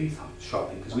could go faith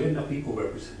shopping, because we had enough people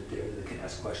represented there that could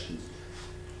ask questions.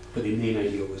 But the main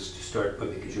idea was to start by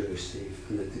making sure they're safe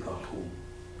and that they got home,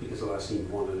 because the last thing you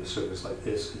want in a service like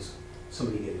this is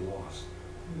somebody getting lost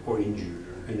or injured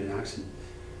or in an accident.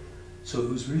 So it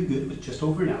was really good. It was just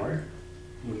over an hour.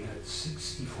 We had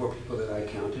 64 people that I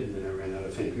counted, and then I ran out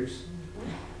of fingers.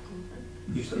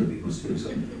 These other people too. So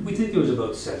we think there was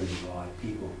about 70 odd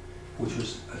people, which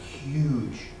was a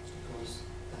huge,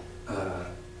 a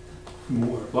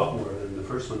lot more than the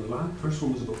first one. The first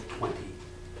one was about 20.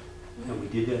 And we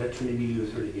did that at Trinity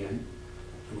Lutheran again.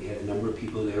 And we had a number of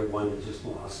people there. One just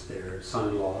lost their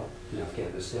son-in-law in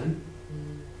Afghanistan,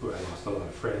 where I lost a lot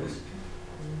of friends.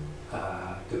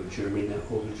 There were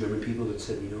older German people that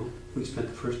said, we spent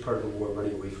the first part of the war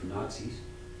running away from Nazis,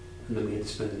 and then we had to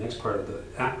spend the next part of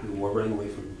the war running away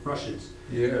from Russians,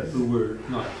 who were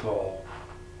not at all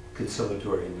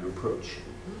conciliatory in their approach.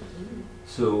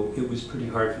 So it was pretty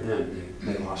hard for them.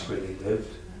 They lost where they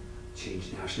lived,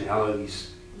 changed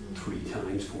nationalities 3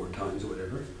 times, 4 times, or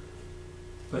whatever.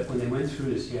 But when they went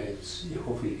through this,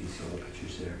 hopefully you can see all the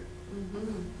pictures there.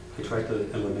 I tried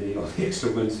to eliminate all the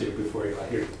extra ones there before I got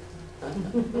here,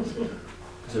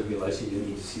 because I realized you didn't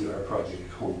need to see our project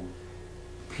at home.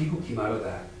 People came out of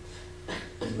that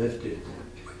lifted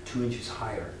like 2 inches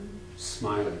higher,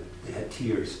 smiling. They had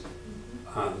tears.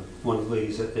 One of the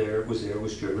ladies that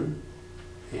was German,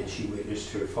 and she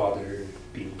witnessed her father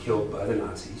being killed by the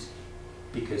Nazis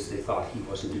because they thought he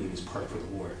wasn't doing his part for the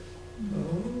war.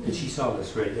 And she saw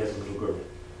this right as a little girl.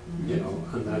 you know,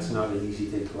 and that's not an easy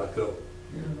thing to let go.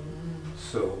 Yeah.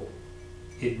 So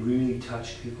it really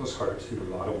touched people's hearts in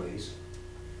a lot of ways.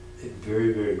 It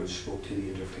very, very much spoke to the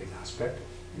interfaith aspect,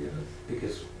 Yeah.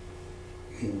 because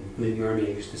in the Army,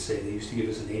 I used to say, they used to give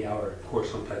us an 8-hour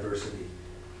course on diversity,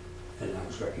 and that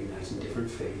was recognizing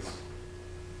different faiths,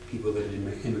 people that had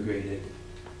immigrated,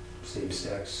 same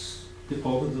sex,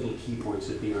 all the little key points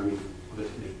that the Army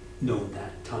wanted to make known at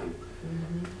that time.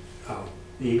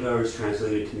 The 8 hours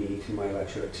translated to me to my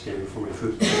lecture at standing for my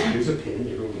troops. Here's a pin,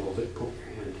 everyone hold it, poke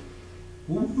your hand.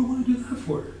 What would you want to do that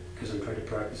for? Because I'm trying to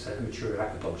practice that amateur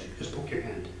acupuncture. Just poke your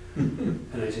hand.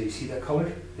 And I say, you see that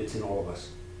color? It's in all of us.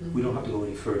 We don't have to go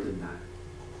any further than that.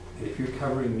 And if you're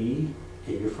covering me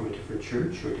and you're from a different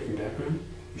church or a different background,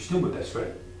 you're still my best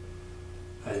friend.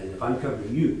 And if I'm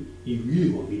covering you, you really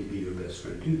want me to be your best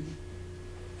friend too.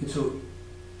 And so,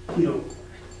 you know,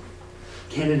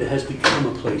 Canada has become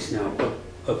a place now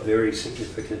of very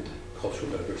significant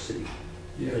cultural diversity.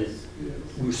 Yes. Yes.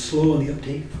 We're slow on the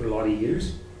uptake for a lot of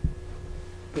years,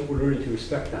 but we're learning to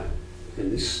respect that.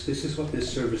 And this is what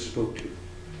this service spoke to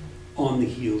on the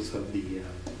heels of the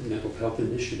mental health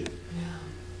initiative.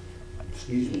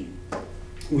 Excuse me.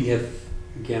 We have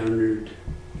garnered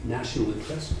national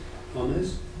interest on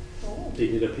this. Oh. They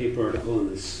did a paper article in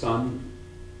the Sun,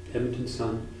 Edmonton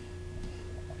Sun,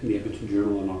 and the Edmonton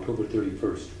Journal on October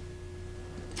 31st.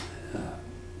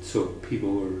 So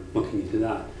people were looking into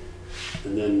that.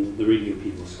 And then the radio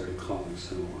people started calling,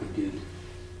 so I did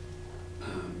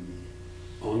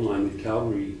online with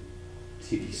Calgary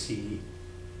CBC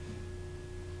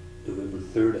November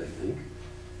 3rd, I think.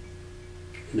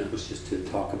 And that was just to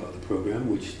talk about the program,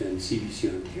 which then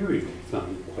CBC Ontario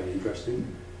found quite interesting,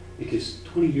 because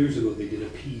 20 years ago they did a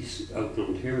piece out in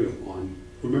Ontario on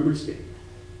Remembrance Day.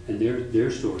 And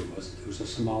their story was there was a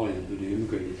Somalian who had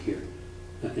immigrated here.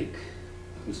 I think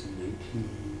it was in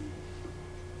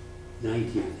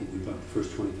 1990, I think we brought the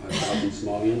first 25,000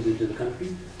 Somalians into the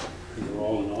country. And they were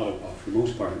all in Ottawa for the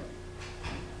most part.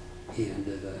 And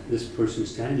this person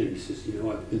was standing there and he says, you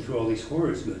know, I've been through all these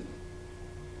horrors, but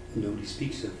nobody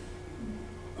speaks of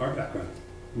our background.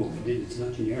 What we did, it's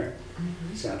not generic.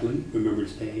 Sadly,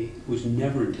 Remembrance Day was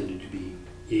never intended to be,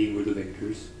 yay, we're the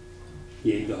victors,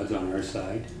 yay, God's on our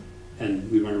side,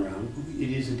 and we run around. It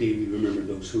is a day we remember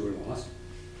those who were lost,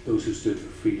 those who stood for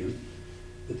freedom.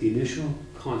 But the initial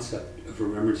concept of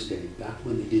Remembrance Day, back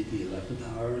when they did the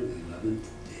 11th hour, the 11th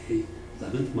day,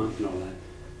 11th month and all that,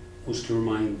 was to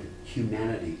remind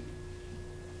humanity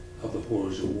of the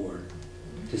horrors of war,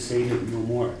 to say to them no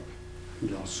more. You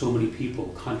know, so many people,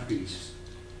 countries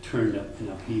turned up in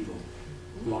upheaval,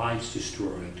 lives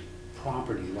destroyed,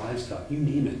 property, livestock, you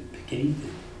name it, pick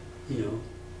anything, you know.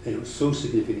 And it was so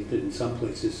significant that in some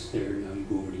places there, now you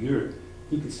go over to Europe,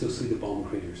 you can still see the bomb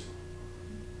craters.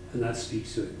 And that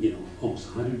speaks to, you know,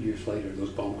 almost 100 years later, those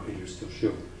bomb craters still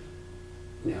show.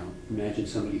 Now, imagine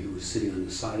somebody who was sitting on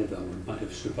the side of them and might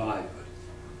have survived,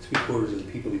 but 3/4 of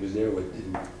the people he was there with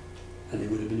didn't. And they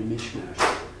would have been a mishmash.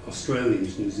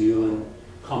 Australians, New Zealand,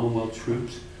 Commonwealth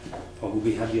troops,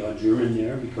 probably had the odd German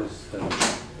there because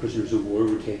prisoners of war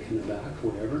were taken aback,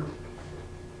 whatever.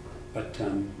 But,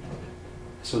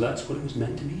 so that's what it was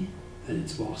meant to be, and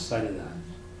it's lost sight of that.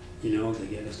 You know, they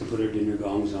get us to put our dinner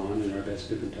gongs on and our best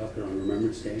dip and tucker on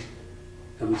Remembrance Day,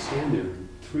 and we stand there.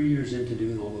 3 years into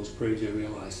doing all those parades, I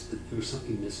realized that there was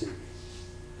something missing.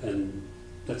 And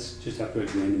that's just after I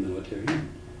joined the military.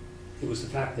 It was the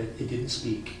fact that it didn't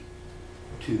speak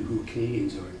to who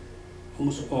Canadians are.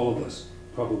 Almost all of us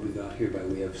probably got here by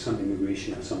way of some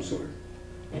immigration of some sort.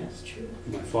 Yeah, that's true.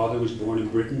 My father was born in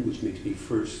Britain, which makes me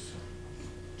first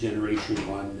generation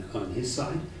on his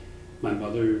side. My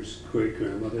mother's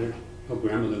great-grandmother, her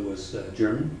grandmother was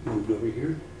German, moved over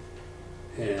here.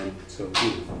 And so, you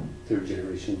know, third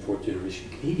generation, fourth generation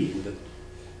Canadian. But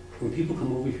when people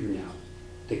come over here now,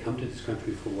 they come to this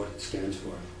country for what it stands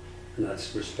for. And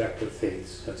that's respect of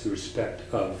faiths, that's the respect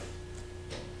of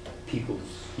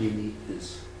people's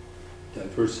uniqueness,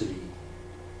 diversity.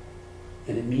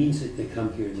 And it means that they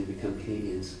come here and they become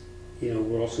Canadians. You know,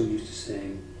 we're also used to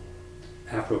saying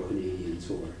Afro-Canadians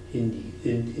or Indian,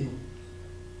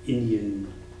 Indo-Canadian.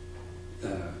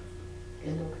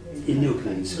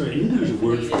 Sorry, I knew there was a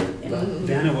word for it, but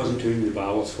Vanna wasn't doing the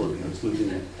vowels for me, I was losing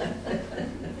it.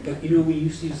 But you know, we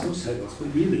used to use those titles,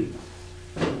 but really,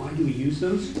 why do we use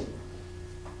those?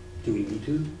 Do we need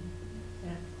to?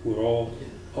 Yeah. We're all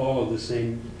of the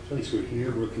same place. We're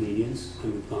here, we're Canadians,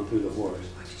 and we've gone through the horrors.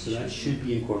 So that should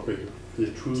be incorporated for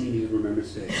the true meaning of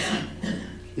Remembrance Day.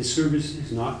 This service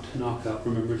is not to knock out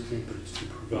Remembrance Day, but it's to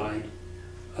provide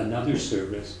another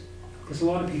service. Because a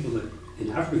lot of people that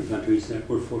in African countries that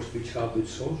were forced to be childhood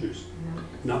soldiers,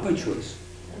 not by choice.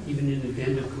 Even in the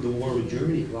end of the war with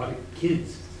Germany, a lot of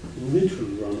kids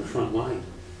literally were on the front line.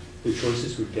 Their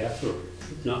choices were death or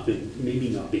maybe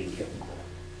not being killed.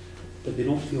 But they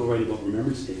don't feel right about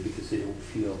Remembrance Day because they don't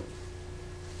feel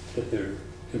that they're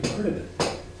part of it.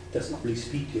 It doesn't really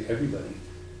speak to everybody.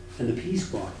 And the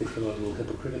Peace Walk, they feel a little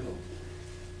hypocritical.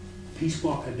 Peace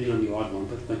Walk, I've been on the odd one,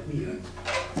 but like me,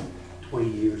 20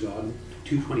 years odd,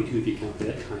 222 if you count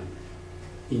that time,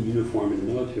 in uniform in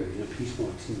the military. And a Peace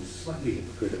Walk seems slightly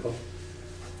hypocritical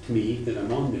to me that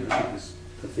I'm on there because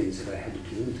the things that I had to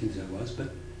do and things I was,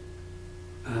 but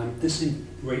this thing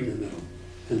right in the middle.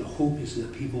 And the hope is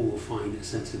that people will find a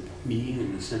sense of meaning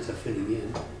and a sense of fitting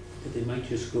in, that they might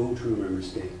just go to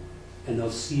Remembrance Day and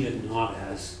they'll see it not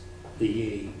as the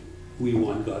yay, we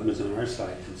won, God was on our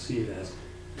side. They'll see it as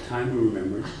time to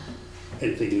remember.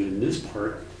 And if they do it in this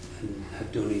park and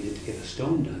have donated to get a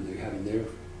stone done, they're having their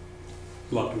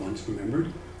loved ones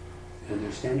remembered and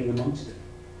they're standing amongst it.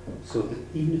 So that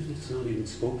even if it's not even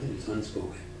spoken, it's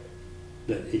unspoken,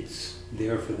 that it's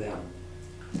there for them.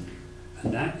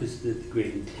 And that is the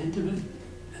great intent of it,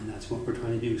 and that's what we're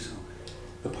trying to do. So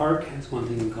the park has one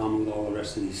thing in common with all the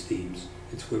rest of these themes.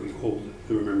 It's where we hold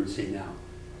the Remembrance Day now.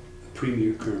 The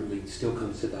Premier currently still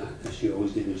comes to that, as she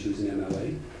always did when she was in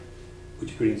MLA,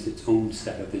 which brings its own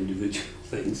set of individual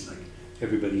things, like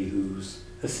everybody who's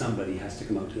a somebody has to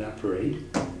come out to that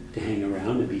parade to hang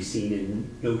around and be seen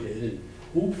and noted and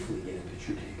hopefully get a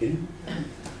picture taken.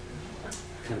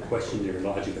 Kind of question their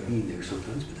logic of being there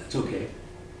sometimes, but that's okay.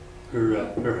 Her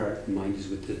heart and mind is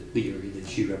with the area that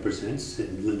she represents,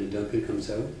 and Linda Duncan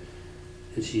comes out,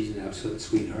 and she's an absolute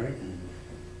sweetheart. And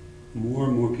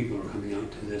more people are coming out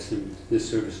to this and this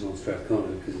service in Old Strathcona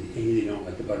because they don't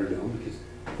like the Butterdome because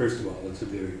first of all it's a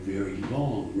very, very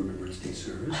long Remembrance Day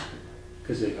service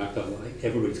because they have to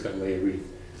everybody's got to lay a wreath.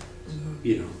 So,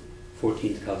 you know,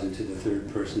 14th cousin to the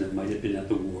third person that might have been at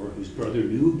the war, whose brother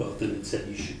knew about them and said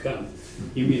you should come.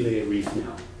 You may lay a wreath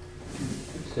now.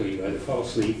 So you either fall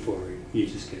asleep or you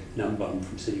just get numb-bummed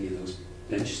from sitting in those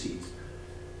bench seats.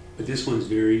 But this one's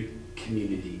very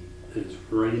community, and it's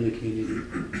right in the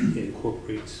community. It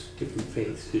incorporates different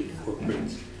faiths, it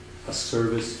incorporates a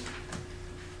service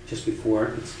just before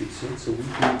it speaks it. So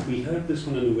we had this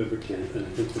one on November 10th, and I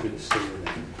think we're going to stay with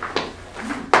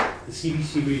that. The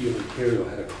CBC Radio Ontario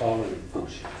had a call-in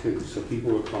function too, so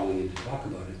people were calling in to talk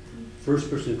about it. First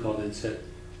person who called in said,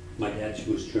 my dad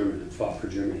was German and fought for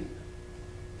Germany.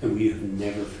 And we have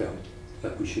never felt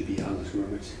like we should be on this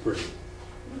Remembrance Day.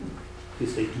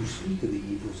 Because they do speak of the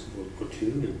evils of World War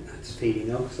II, and that's fading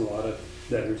out because a lot of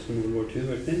veterans from World War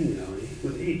II are thinning now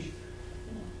with age.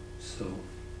 So,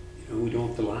 you know, we don't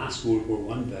have the last World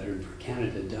War I veteran for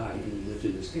Canada died and he lived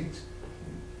in the States,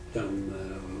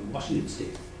 down Washington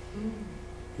State. And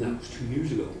that was 2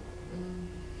 years ago.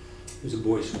 He was a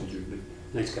boy soldier, but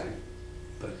nice guy.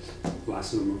 But the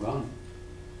last of them were gone.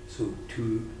 So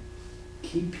to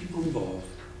keep people involved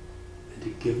and to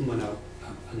give them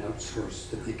an outsource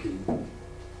that they can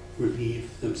relieve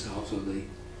themselves of the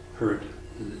hurt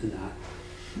and that.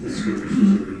 The service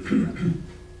is a relief for them.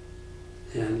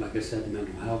 And like I said, the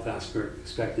mental health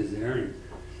aspect is there, and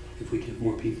if we get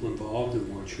more people involved and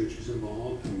more churches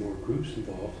involved and more groups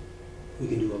involved, we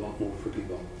can do a lot more for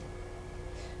people.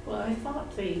 Well, I thought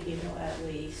at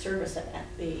the service at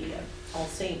the All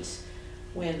Saints,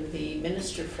 when the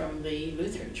minister from the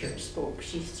Lutheran Church spoke,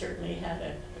 she certainly had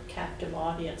a captive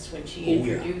audience when she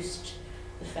introduced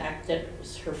the fact that it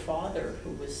was her father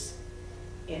who was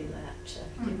in that.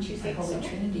 Didn't you think Holy so?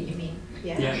 Trinity, you mean?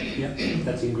 Yeah. Yeah,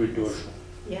 that's Ingrid Dorschel.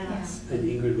 Yeah. And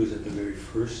Ingrid was at the very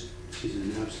first. She's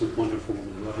an absolute wonderful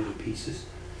woman. I love her to pieces.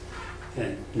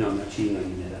 And no, I'm not cheating on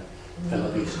you, Netta. I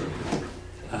love you so.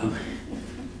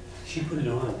 She put it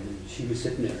on, and she was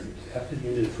sitting there. After the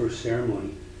end of the first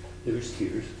ceremony, there was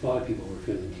tears. A lot of people were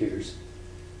feeling tears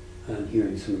and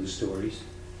hearing some of the stories.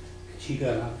 And she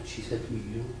got up and she said to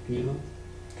me, you know,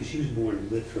 because she was born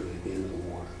literally at the end of the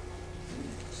war,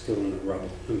 still in the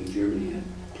rubble. I mean, Germany had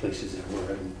places that were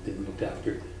hadn't been looked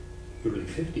after early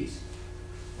 50s.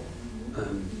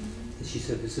 And she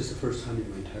said, this is the first time in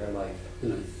my entire life,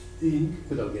 and I think,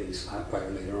 without getting slapped by her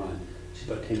later on, she's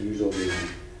about 10 years older than me,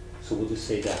 so we'll just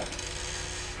say that.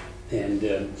 And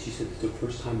she said, it's the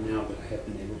first time now that I have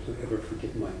been able to ever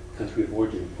forgive my country of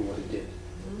origin for what it did.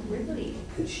 Really?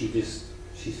 And she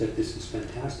said, this is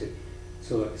fantastic.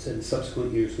 So like I said, in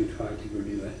subsequent years we tried to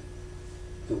renew it.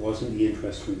 It wasn't the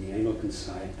interest from the Anglican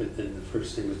side, but then the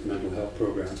first thing was the mental health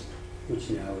program, which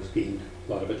now has gained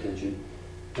a lot of attention,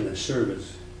 and the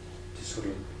service to sort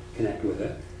of connect with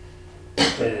it,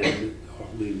 and all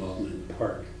the involvement in the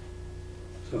park.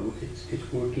 So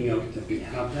it's working out that we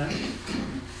have that.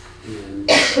 And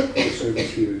the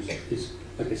service here is,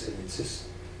 like I said,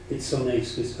 it's so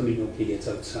nice because, I mean, okay, it's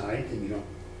outside and you don't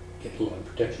get a lot of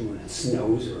protection when it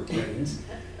snows or rains.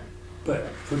 But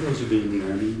for those who've been in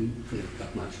the Army, we never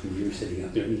got much when we were sitting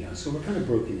out there anyhow, so we're kind of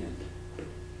broken in. But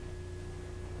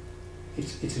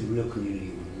it's a real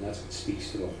community one, and that's what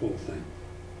speaks to the whole thing.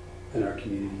 And our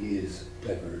community is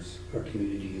diverse. Our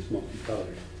community is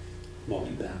multicolored,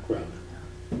 multi-background.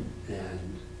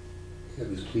 And I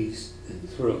was pleased and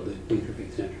thrilled that the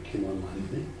Interfaith Centre came online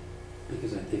with me,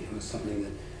 because I think it was something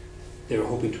that they were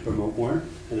hoping to promote more.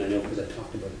 And I know because I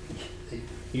talked about it.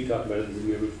 You talked about it the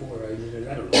year before. I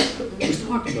don't know. It was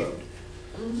talked about.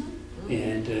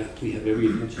 And we have every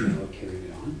intention of carrying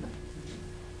it on.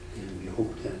 And we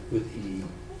hope that with the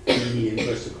community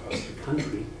interest across the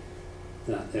country,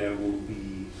 that there will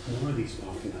be more of these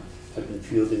popping up. I've been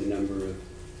fielding a number of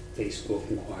Facebook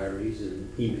inquiries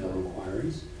and email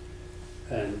inquiries.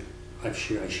 And I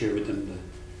share with them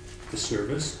the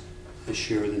service. I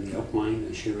share with them the outline.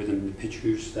 I share with them the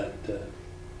pictures that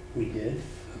we did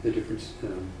of the different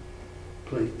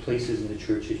places in the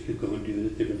church that you could go and do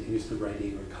the different things, the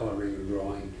writing or coloring or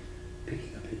drawing,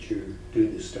 picking a picture,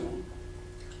 doing the stone.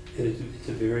 And it's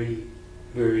a very,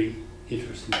 very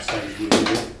interesting side of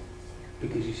it,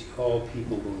 because you see all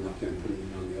people going up there and putting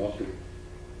them on the altar.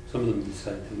 Some of them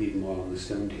decided to leave them all on the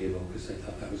stone table because they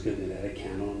thought that was going to add a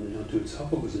canon, and unto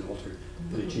itself it was an altar,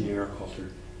 but a generic altar.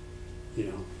 You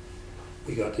know,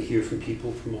 we got to hear from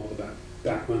people from all the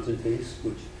backgrounds and faiths,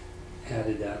 which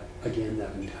added that, again,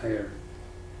 that entire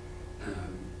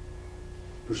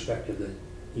perspective that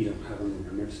you don't have on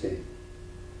Remembrance Day.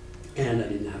 And I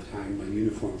didn't have to iron my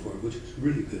uniform for it, which was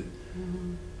really good.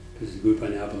 Because the group I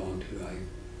now belong to,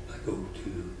 I go to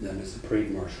them as the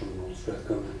parade marshal in Old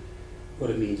Strathcona. What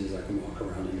it means is I can walk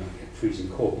around and not get freezing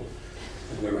cold.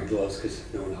 I wear my gloves because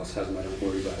if no one else has them, I don't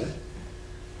worry about it.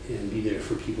 And be there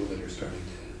for people that are starting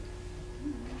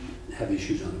to have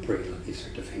issues on the parade, like they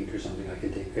start to faint or something, I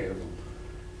can take care of them.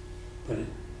 But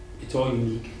it's all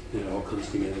unique and it all comes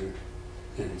together,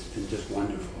 and it's been just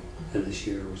wonderful. And this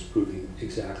year was proving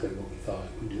exactly what we thought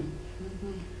it would do.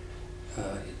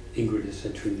 Ingrid has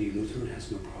said Trinity Lutheran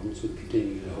has no problems with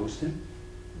continuing to host it.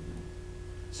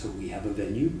 So we have a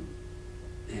venue,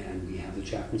 and we have the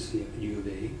chaplaincy at U of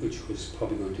A, which was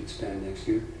probably going to expand next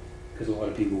year, because a lot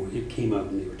of people, it came out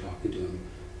and they were talking to them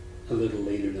a little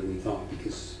later than we thought,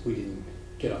 because we didn't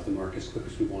get off the mark as quick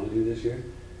as we wanted to this year.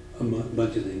 A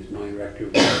bunch of things. My rector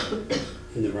was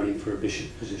in the running for a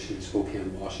bishop position in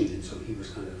Spokane, Washington, so he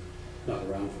was kind of not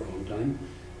around for a long time.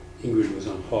 Ingrid was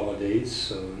on holidays,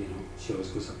 so you know she always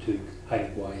goes up to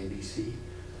Hawaii and BC,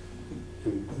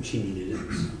 and she needed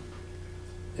it. So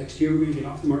next year we're going to get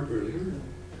off the mark earlier.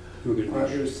 We're going to Are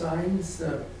there signs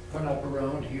put up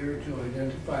around here to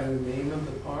identify the name of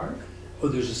the park? Oh,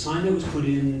 there's a sign that was put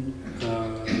in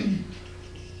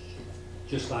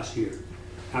just last year.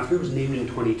 After it was named in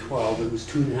 2012, it was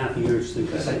 2.5 years.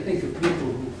 Because I think the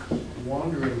people who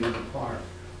wander into the park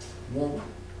won't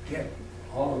get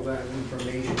all of that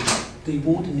information. They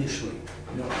won't initially.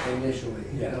 No, initially,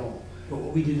 Yeah. no. But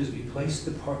what we did is we placed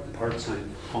the park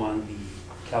sign on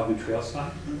the Calvary Trail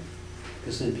side,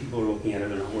 because then people are looking at it,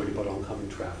 they're not worried about oncoming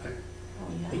traffic.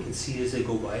 They can see it as they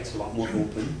go by, it's a lot more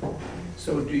open.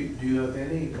 So do you have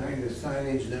any kind of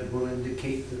signage that will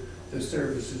indicate the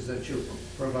services that you're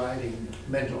providing,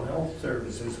 mental health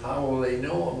services? How will they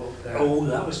know about that? Oh,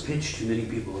 that was pitched to many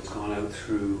people. It's gone out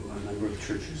through a number of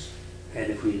churches. And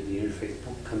if the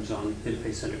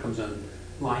Interfaith Centre comes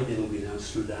online, it'll be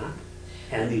announced through that.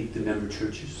 And the member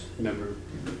churches,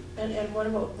 And what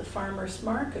about the farmer's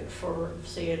market for,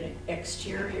 say, an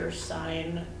exterior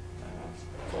sign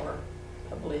for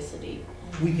publicity?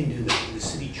 We can do that. The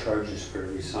city charges for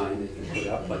every sign that you put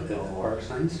up, like the park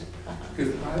signs.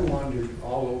 Because I wandered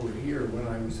all over here when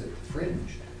I was at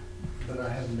Fringe, but I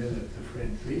haven't been at the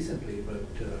Fringe recently, but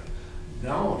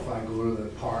now if I go to the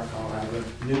park, I'll have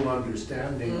a new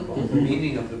understanding about the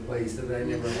meaning of the place that I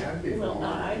never had before. Well, no,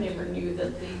 I never knew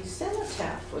that the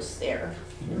cenotaph was there.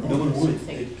 No one would.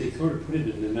 They sort of put it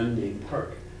in an unnamed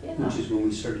park, which is when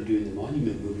we started doing the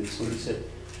monument movement. Somebody said,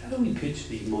 how do we pitch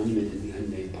the monument in the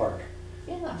unnamed park?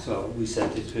 Yeah. So we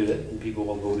sent it to it, and people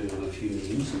all voted on a few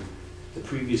names. And the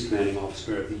previous commanding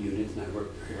officer of the unit and I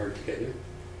worked very hard together.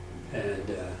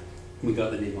 And we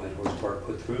got the name White Horse Park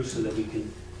put through so that we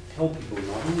can tell people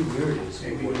not only where it is,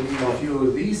 Maybe but we what it's need a called. few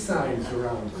of these signs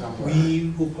around somewhere.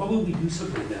 We will probably do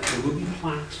something like that. There will be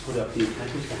plaques put up. The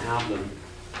intent is to have them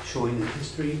showing the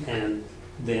history and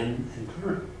then and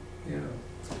current. Yeah.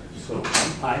 So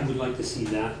I would like to see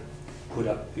that put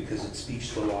up because it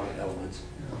speaks to a lot of elements.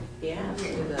 Yeah. Look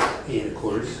at that. And of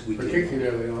course, we can,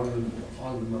 Particularly on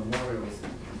the memorials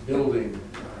building,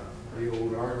 the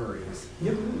old armories,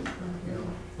 yep, you know.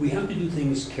 we have to do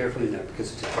things carefully in that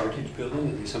because it's a heritage building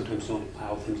and they sometimes don't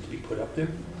allow things to be put up there.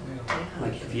 Yeah.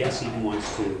 Like if Yes even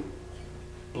wants to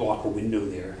block a window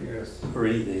there Yes. or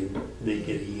anything, they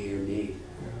get a yea or nay.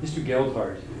 Yeah. Mr.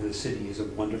 Gallard in the city is a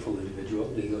wonderful individual.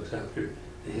 And he looks after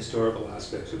the historical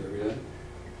aspects of everything.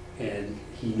 And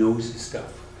he knows his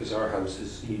stuff because our house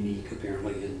is unique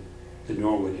apparently in the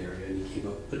Norwood area. And he came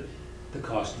up with the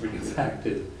cost to bring it back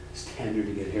to standard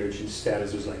to get heritage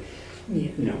status was like,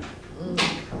 yeah, no.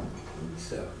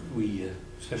 So we,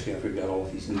 especially after we got all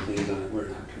of these new things on it, we're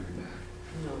not turning back.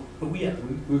 No. But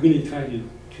we're going to try to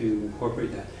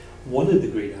incorporate that. One of the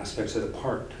great aspects of the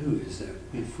park too is that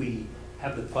if we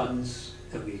have the funds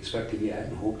that we expect to get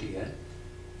and hope to get,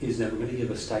 is that we're going to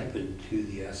give a stipend to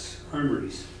the S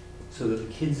armories so that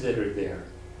the kids that are there,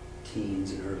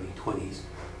 teens and early 20s,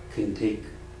 can take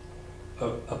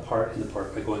a part in the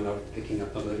park by going out and picking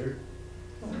up the litter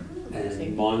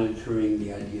and monitoring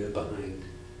the idea behind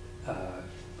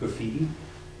graffiti.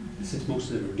 Since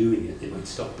most of them are doing it, they might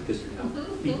stop because they're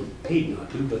not being paid not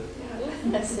to, but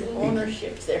That's the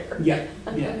ownership there. yeah,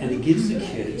 and it gives the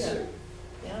kids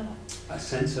Yeah. a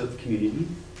sense of community.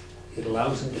 It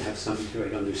allows them to have something to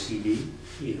write on their CV,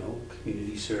 you know,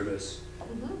 community service,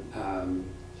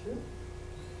 Sure.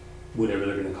 whatever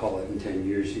they're gonna call it in 10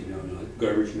 years, you know,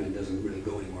 garbage man doesn't really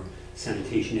go anymore.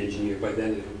 Sanitation engineer, by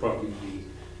then it'll probably be,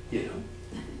 you know,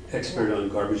 expert on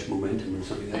garbage momentum or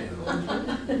something like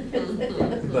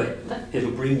that. But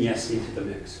it'll bring Yes into the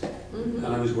mix. And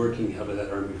I was working out of that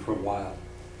army for a while.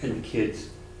 And the kids,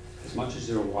 as much as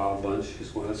they're a wild bunch,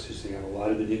 as well as just they have a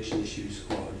lot of addiction issues,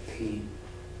 a lot of pain,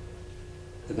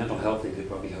 the mental health thing could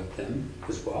probably help them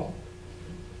as well.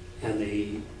 And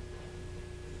they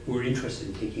were interested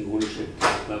in taking ownership at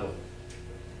that level,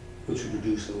 which would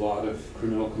reduce a lot of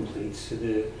criminal complaints to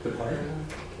the park.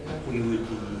 We would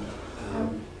be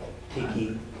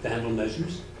taking vandal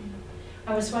measures.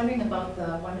 I was wondering about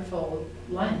the wonderful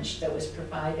lunch that was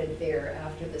provided there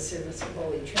after the service of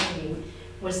Holy Trinity.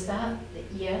 Was that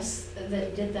Yes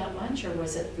that did that lunch, or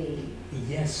was it the?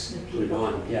 Yes, The put it people.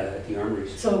 on, yeah, at the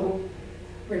armories. So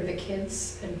were the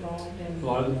kids involved in? A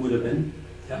lot of them would have been,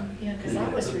 yeah. Yeah, because And that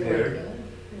they was really prepared. good.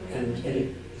 And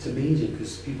it's amazing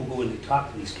because people go and they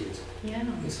talk to these kids. Yeah.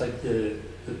 It's like the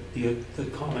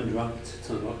common drunk that sits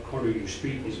on the corner of your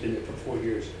street, he's been there for 4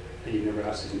 years and you never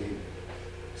asked his name.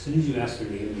 As soon as you ask their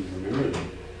name and you remember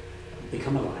them, they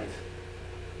come alive.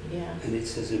 Yeah. And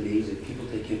it's as amazing, people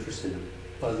take interest in them.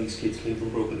 A lot of these kids came from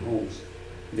broken homes,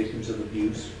 victims of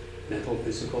abuse, mental,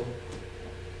 physical.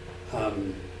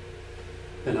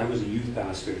 And I was a youth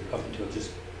pastor up until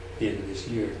just the end of this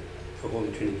year for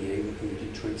Holy Trinity Anglican. We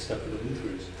did joint stuff with the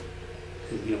Lutherans.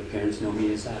 And, you know, parents know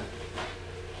me as that.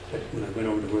 But when I went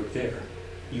over to work there,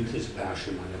 youth is a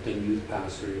passion of mine. I've done youth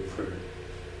pastoring for,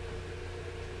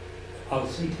 I'll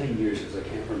say 10 years because I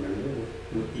can't remember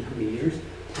how many years.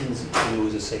 10 I know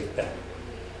is a safe bet.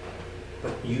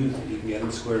 But youth, if you can get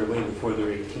them squared away before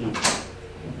they're 18,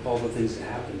 all the things that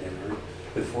happen then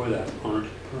before that aren't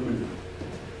permanent.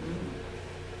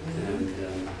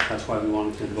 And that's why we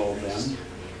wanted to involve them.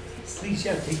 Please,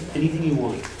 yeah, take anything you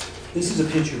want. This is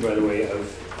a picture, by the way, of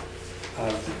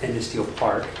Ennissteel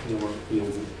Park.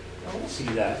 You'll see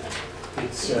that.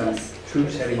 It's Yes.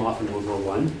 troops heading off in World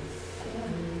War I. My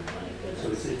So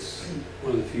goodness. it's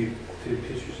one of the few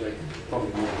pictures I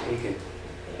probably want to take.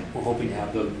 We're hoping to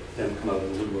have them come out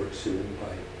of the woodwork soon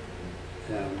by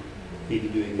maybe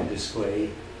doing a display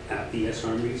at the Yes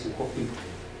Armories and hoping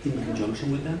in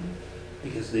conjunction with them,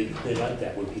 because they like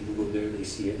that when people go there, they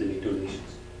see it, they make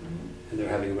donations. And they're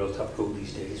having a real tough go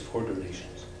these days for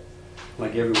donations.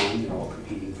 Like everyone, they're all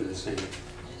competing for the same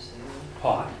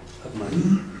pot of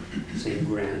money, same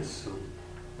grants. So.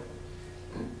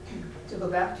 To go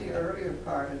back to your earlier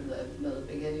part of the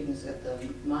beginnings at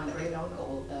my great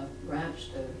uncle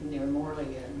ranched near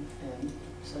Morley in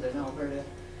southern Alberta,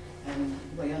 and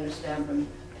we understand from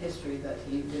history that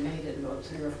he donated about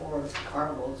 3 or 4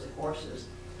 carloads of horses,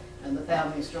 and the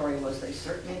family story was they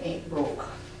certainly ain't broke.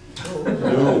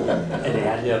 No, and they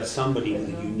had to have somebody with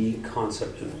a unique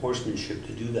concept of horsemanship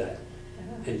to do that.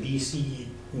 And BC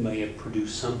may have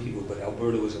produced some people, but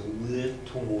Alberta was a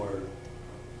little more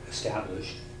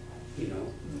established, you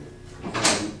know.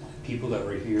 People that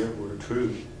were here were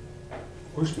true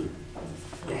horsemen.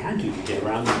 They had to get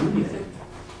around to do anything.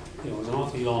 You know, it was an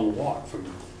awfully long walk from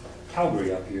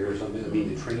Calgary up here or something. I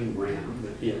mean, the train ran,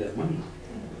 but you had that money.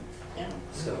 Yeah.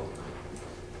 So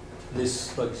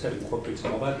this, like I said, incorporates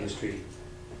all that history,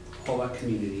 all that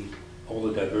community, all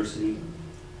the diversity,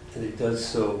 and it does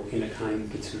so in a kind,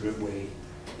 considerate way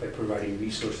by providing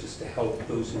resources to help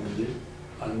those who need it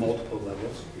on multiple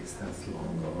levels. Yes, that's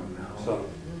long gone now. So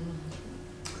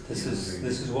this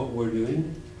is what we're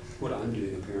doing, what I'm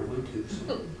doing apparently too.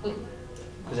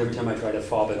 Because every time I try to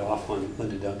fob it off on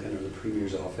Linda Duncan or the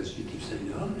Premier's office, you keep saying,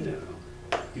 no,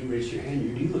 you raise your hand,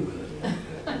 you're dealing with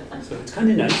it. So it's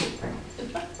kind of nice.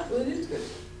 Well, it is good.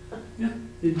 Yeah,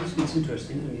 it's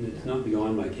interesting. I mean, it's not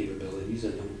beyond my capabilities. I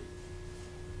don't.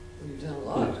 You've done a You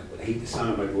lot. know, I hate the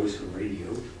sound of my voice on radio.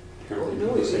 Apparently, Oh,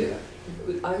 no, people say you-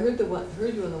 that. I heard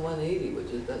you on the 180,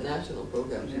 which is the national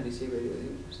program, CBC radio.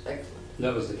 You was excellent.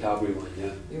 That was the Calgary one,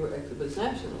 yeah. You were excellent, but it's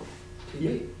national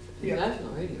TV. Yeah. It's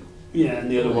national radio. Yeah,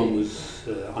 and the other one was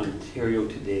Ontario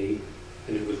Today,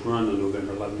 and it was run on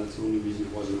November 11th. That's the only reason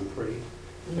it wasn't on parade.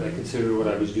 But I consider what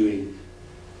I was doing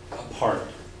a part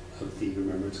of the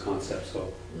remembrance concept,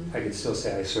 so I can still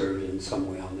say I served in some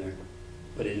way on there,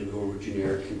 but in a more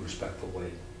generic and respectful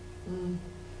way.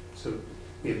 So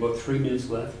we have about 3 minutes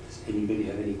left. Does anybody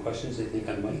have any questions they think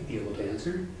I might be able to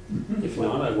answer? If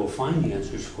not, I will find the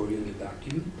answers for you and get back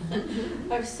to you.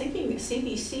 I was thinking that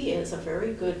CBC is a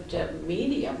very good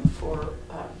medium for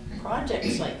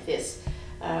projects like this.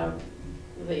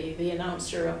 The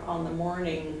announcer on the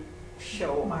morning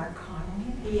show, Mark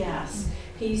Connolly? yes,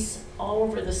 he's all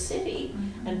over the city,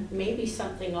 and maybe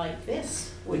something like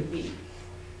this would be.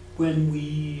 When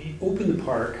we opened the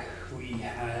park, we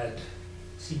had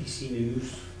CBC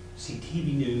News,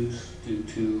 CTV News due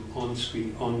to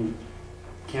on-screen,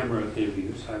 on-camera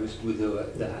interviews. I was with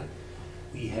that.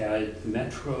 We had the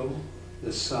Metro,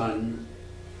 the Sun,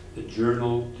 the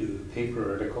Journal do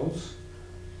paper articles,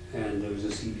 and there was a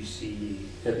CBC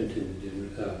Edmonton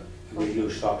that did a radio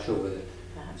talk show with it.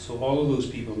 So all of those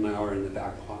people now are in the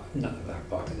back pocket, not the back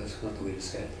pocket, that's not the way to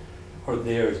say it, are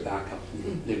there as backup.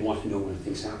 They want to know when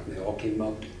things happen. They all came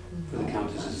out for the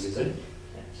Countess's visit,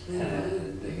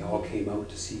 and they all came out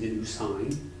to see the new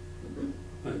sign.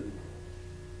 And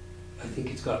I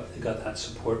think it got that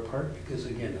support part, because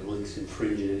again, it links in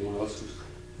Fringe and anyone else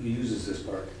who uses this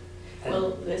park. And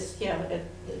Well, this,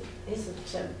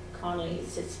 isn't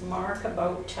Connolly's, it's Mark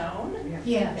About Town, and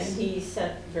Yes. he's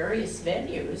at various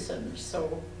venues, and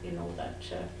so, you know, that,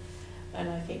 and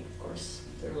I think, of course,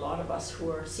 there are a lot of us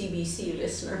who are CBC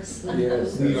listeners.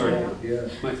 Yes, We that's are. right, yeah.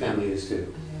 my family is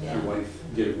too. Yeah. My wife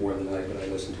did it more than I, but I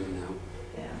listen to it now.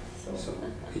 Yeah, So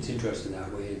it's interesting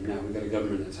that way, and now we've got a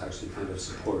government that's actually kind of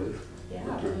supportive, yeah.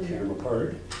 not trying to tear them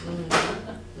apart.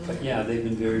 But yeah, they've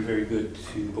been very, very good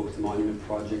to both the Monument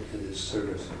Project and this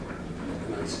service.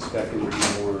 And I suspect it will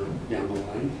be more down the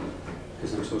line,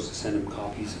 because I'm supposed to send them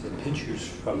copies of the pictures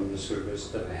from the service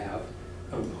that I have.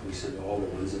 I will probably send all the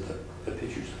ones of the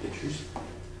pictures.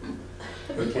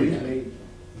 But we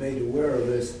made aware of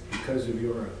this because of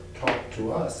your talk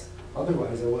to us.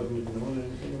 Otherwise, I wouldn't have known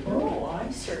anything about it. Oh, I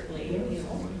certainly, you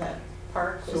know, that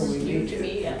park So was we new need to me,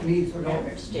 it and needs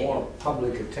Remembrance Day. more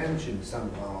public attention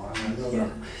somehow. I don't Yeah.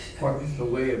 know what's the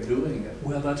way of doing it.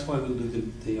 Well, that's why we'll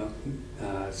do the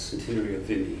centenary of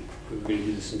Vimy. We're going to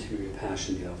do the centenary of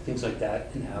Passchendaele, things like that,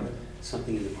 and have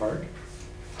something in the park.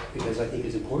 Because I think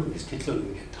it's important, because kids don't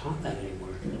even get taught that anymore.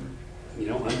 You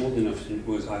know, I'm old enough to,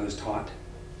 I was taught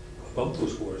about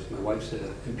those wars. My wife's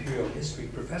an imperial history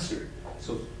professor,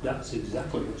 so that's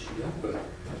exactly what she dealt with.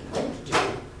 You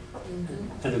know?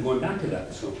 And they're going back to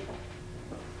that, so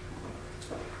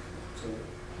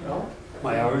No?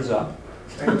 my hour's up.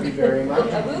 Thank you very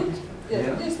much. I will,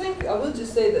 Yeah. I will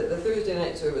just say that the Thursday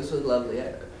night service was lovely.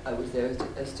 I was there,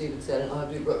 as Stephen said, and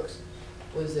Audrey Brooks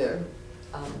was there.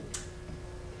 I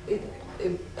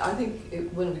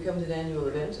think when it becomes an annual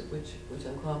event, which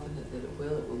I'm confident that it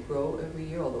will grow every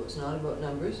year, although it's not about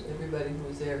numbers. Everybody who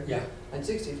was there, Yeah. and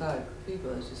 65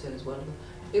 people, as you said, is wonderful.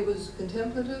 It was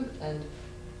contemplative, and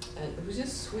it was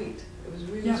just sweet. It was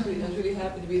really sweet. I was really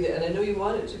happy to be there, and I know you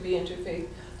want it to be interfaith,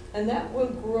 and that will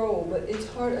grow, but it's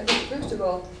hard. I think, first of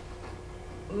all,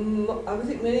 I would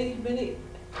think many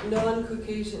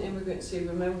non-Caucasian immigrants see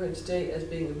Remembrance Day as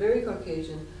being very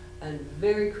Caucasian and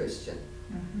very Christian.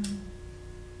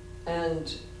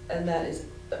 And that is,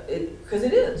 because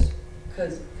it is,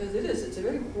 it's a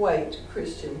very white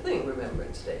Christian thing,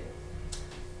 Remembrance Day.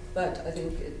 But I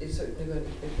think it's certainly going to,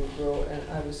 it will grow, and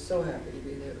I was so happy to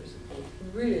be there. It was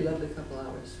a really lovely couple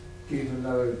hours. Give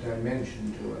another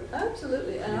dimension to it.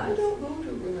 Absolutely, and I don't go to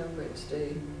Remembrance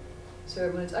Day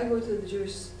ceremonies. I go to the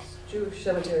Jewish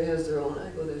cemetery has their own. I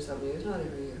go there some years, not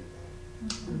every year.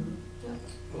 Yeah.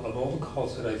 Well, of all the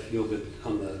calls that I fielded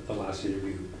on the last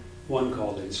interview, one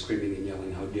called in screaming and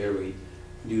yelling, "How dare we?"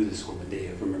 do this on the day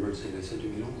of Remembrance Day. I said to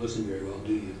him, you don't listen very well,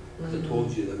 do you? Because I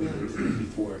told you that we did it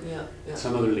before. Yeah, yeah.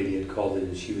 Some other lady had called in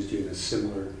and she was doing a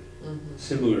similar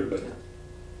but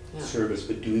Yeah. service,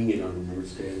 but doing it on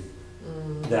Remembrance Day.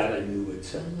 That I knew would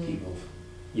set people,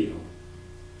 you know,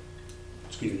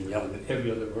 excuse me, yelling, but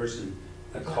every other person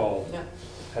that called Yeah.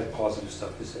 had positive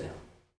stuff to say. Yeah.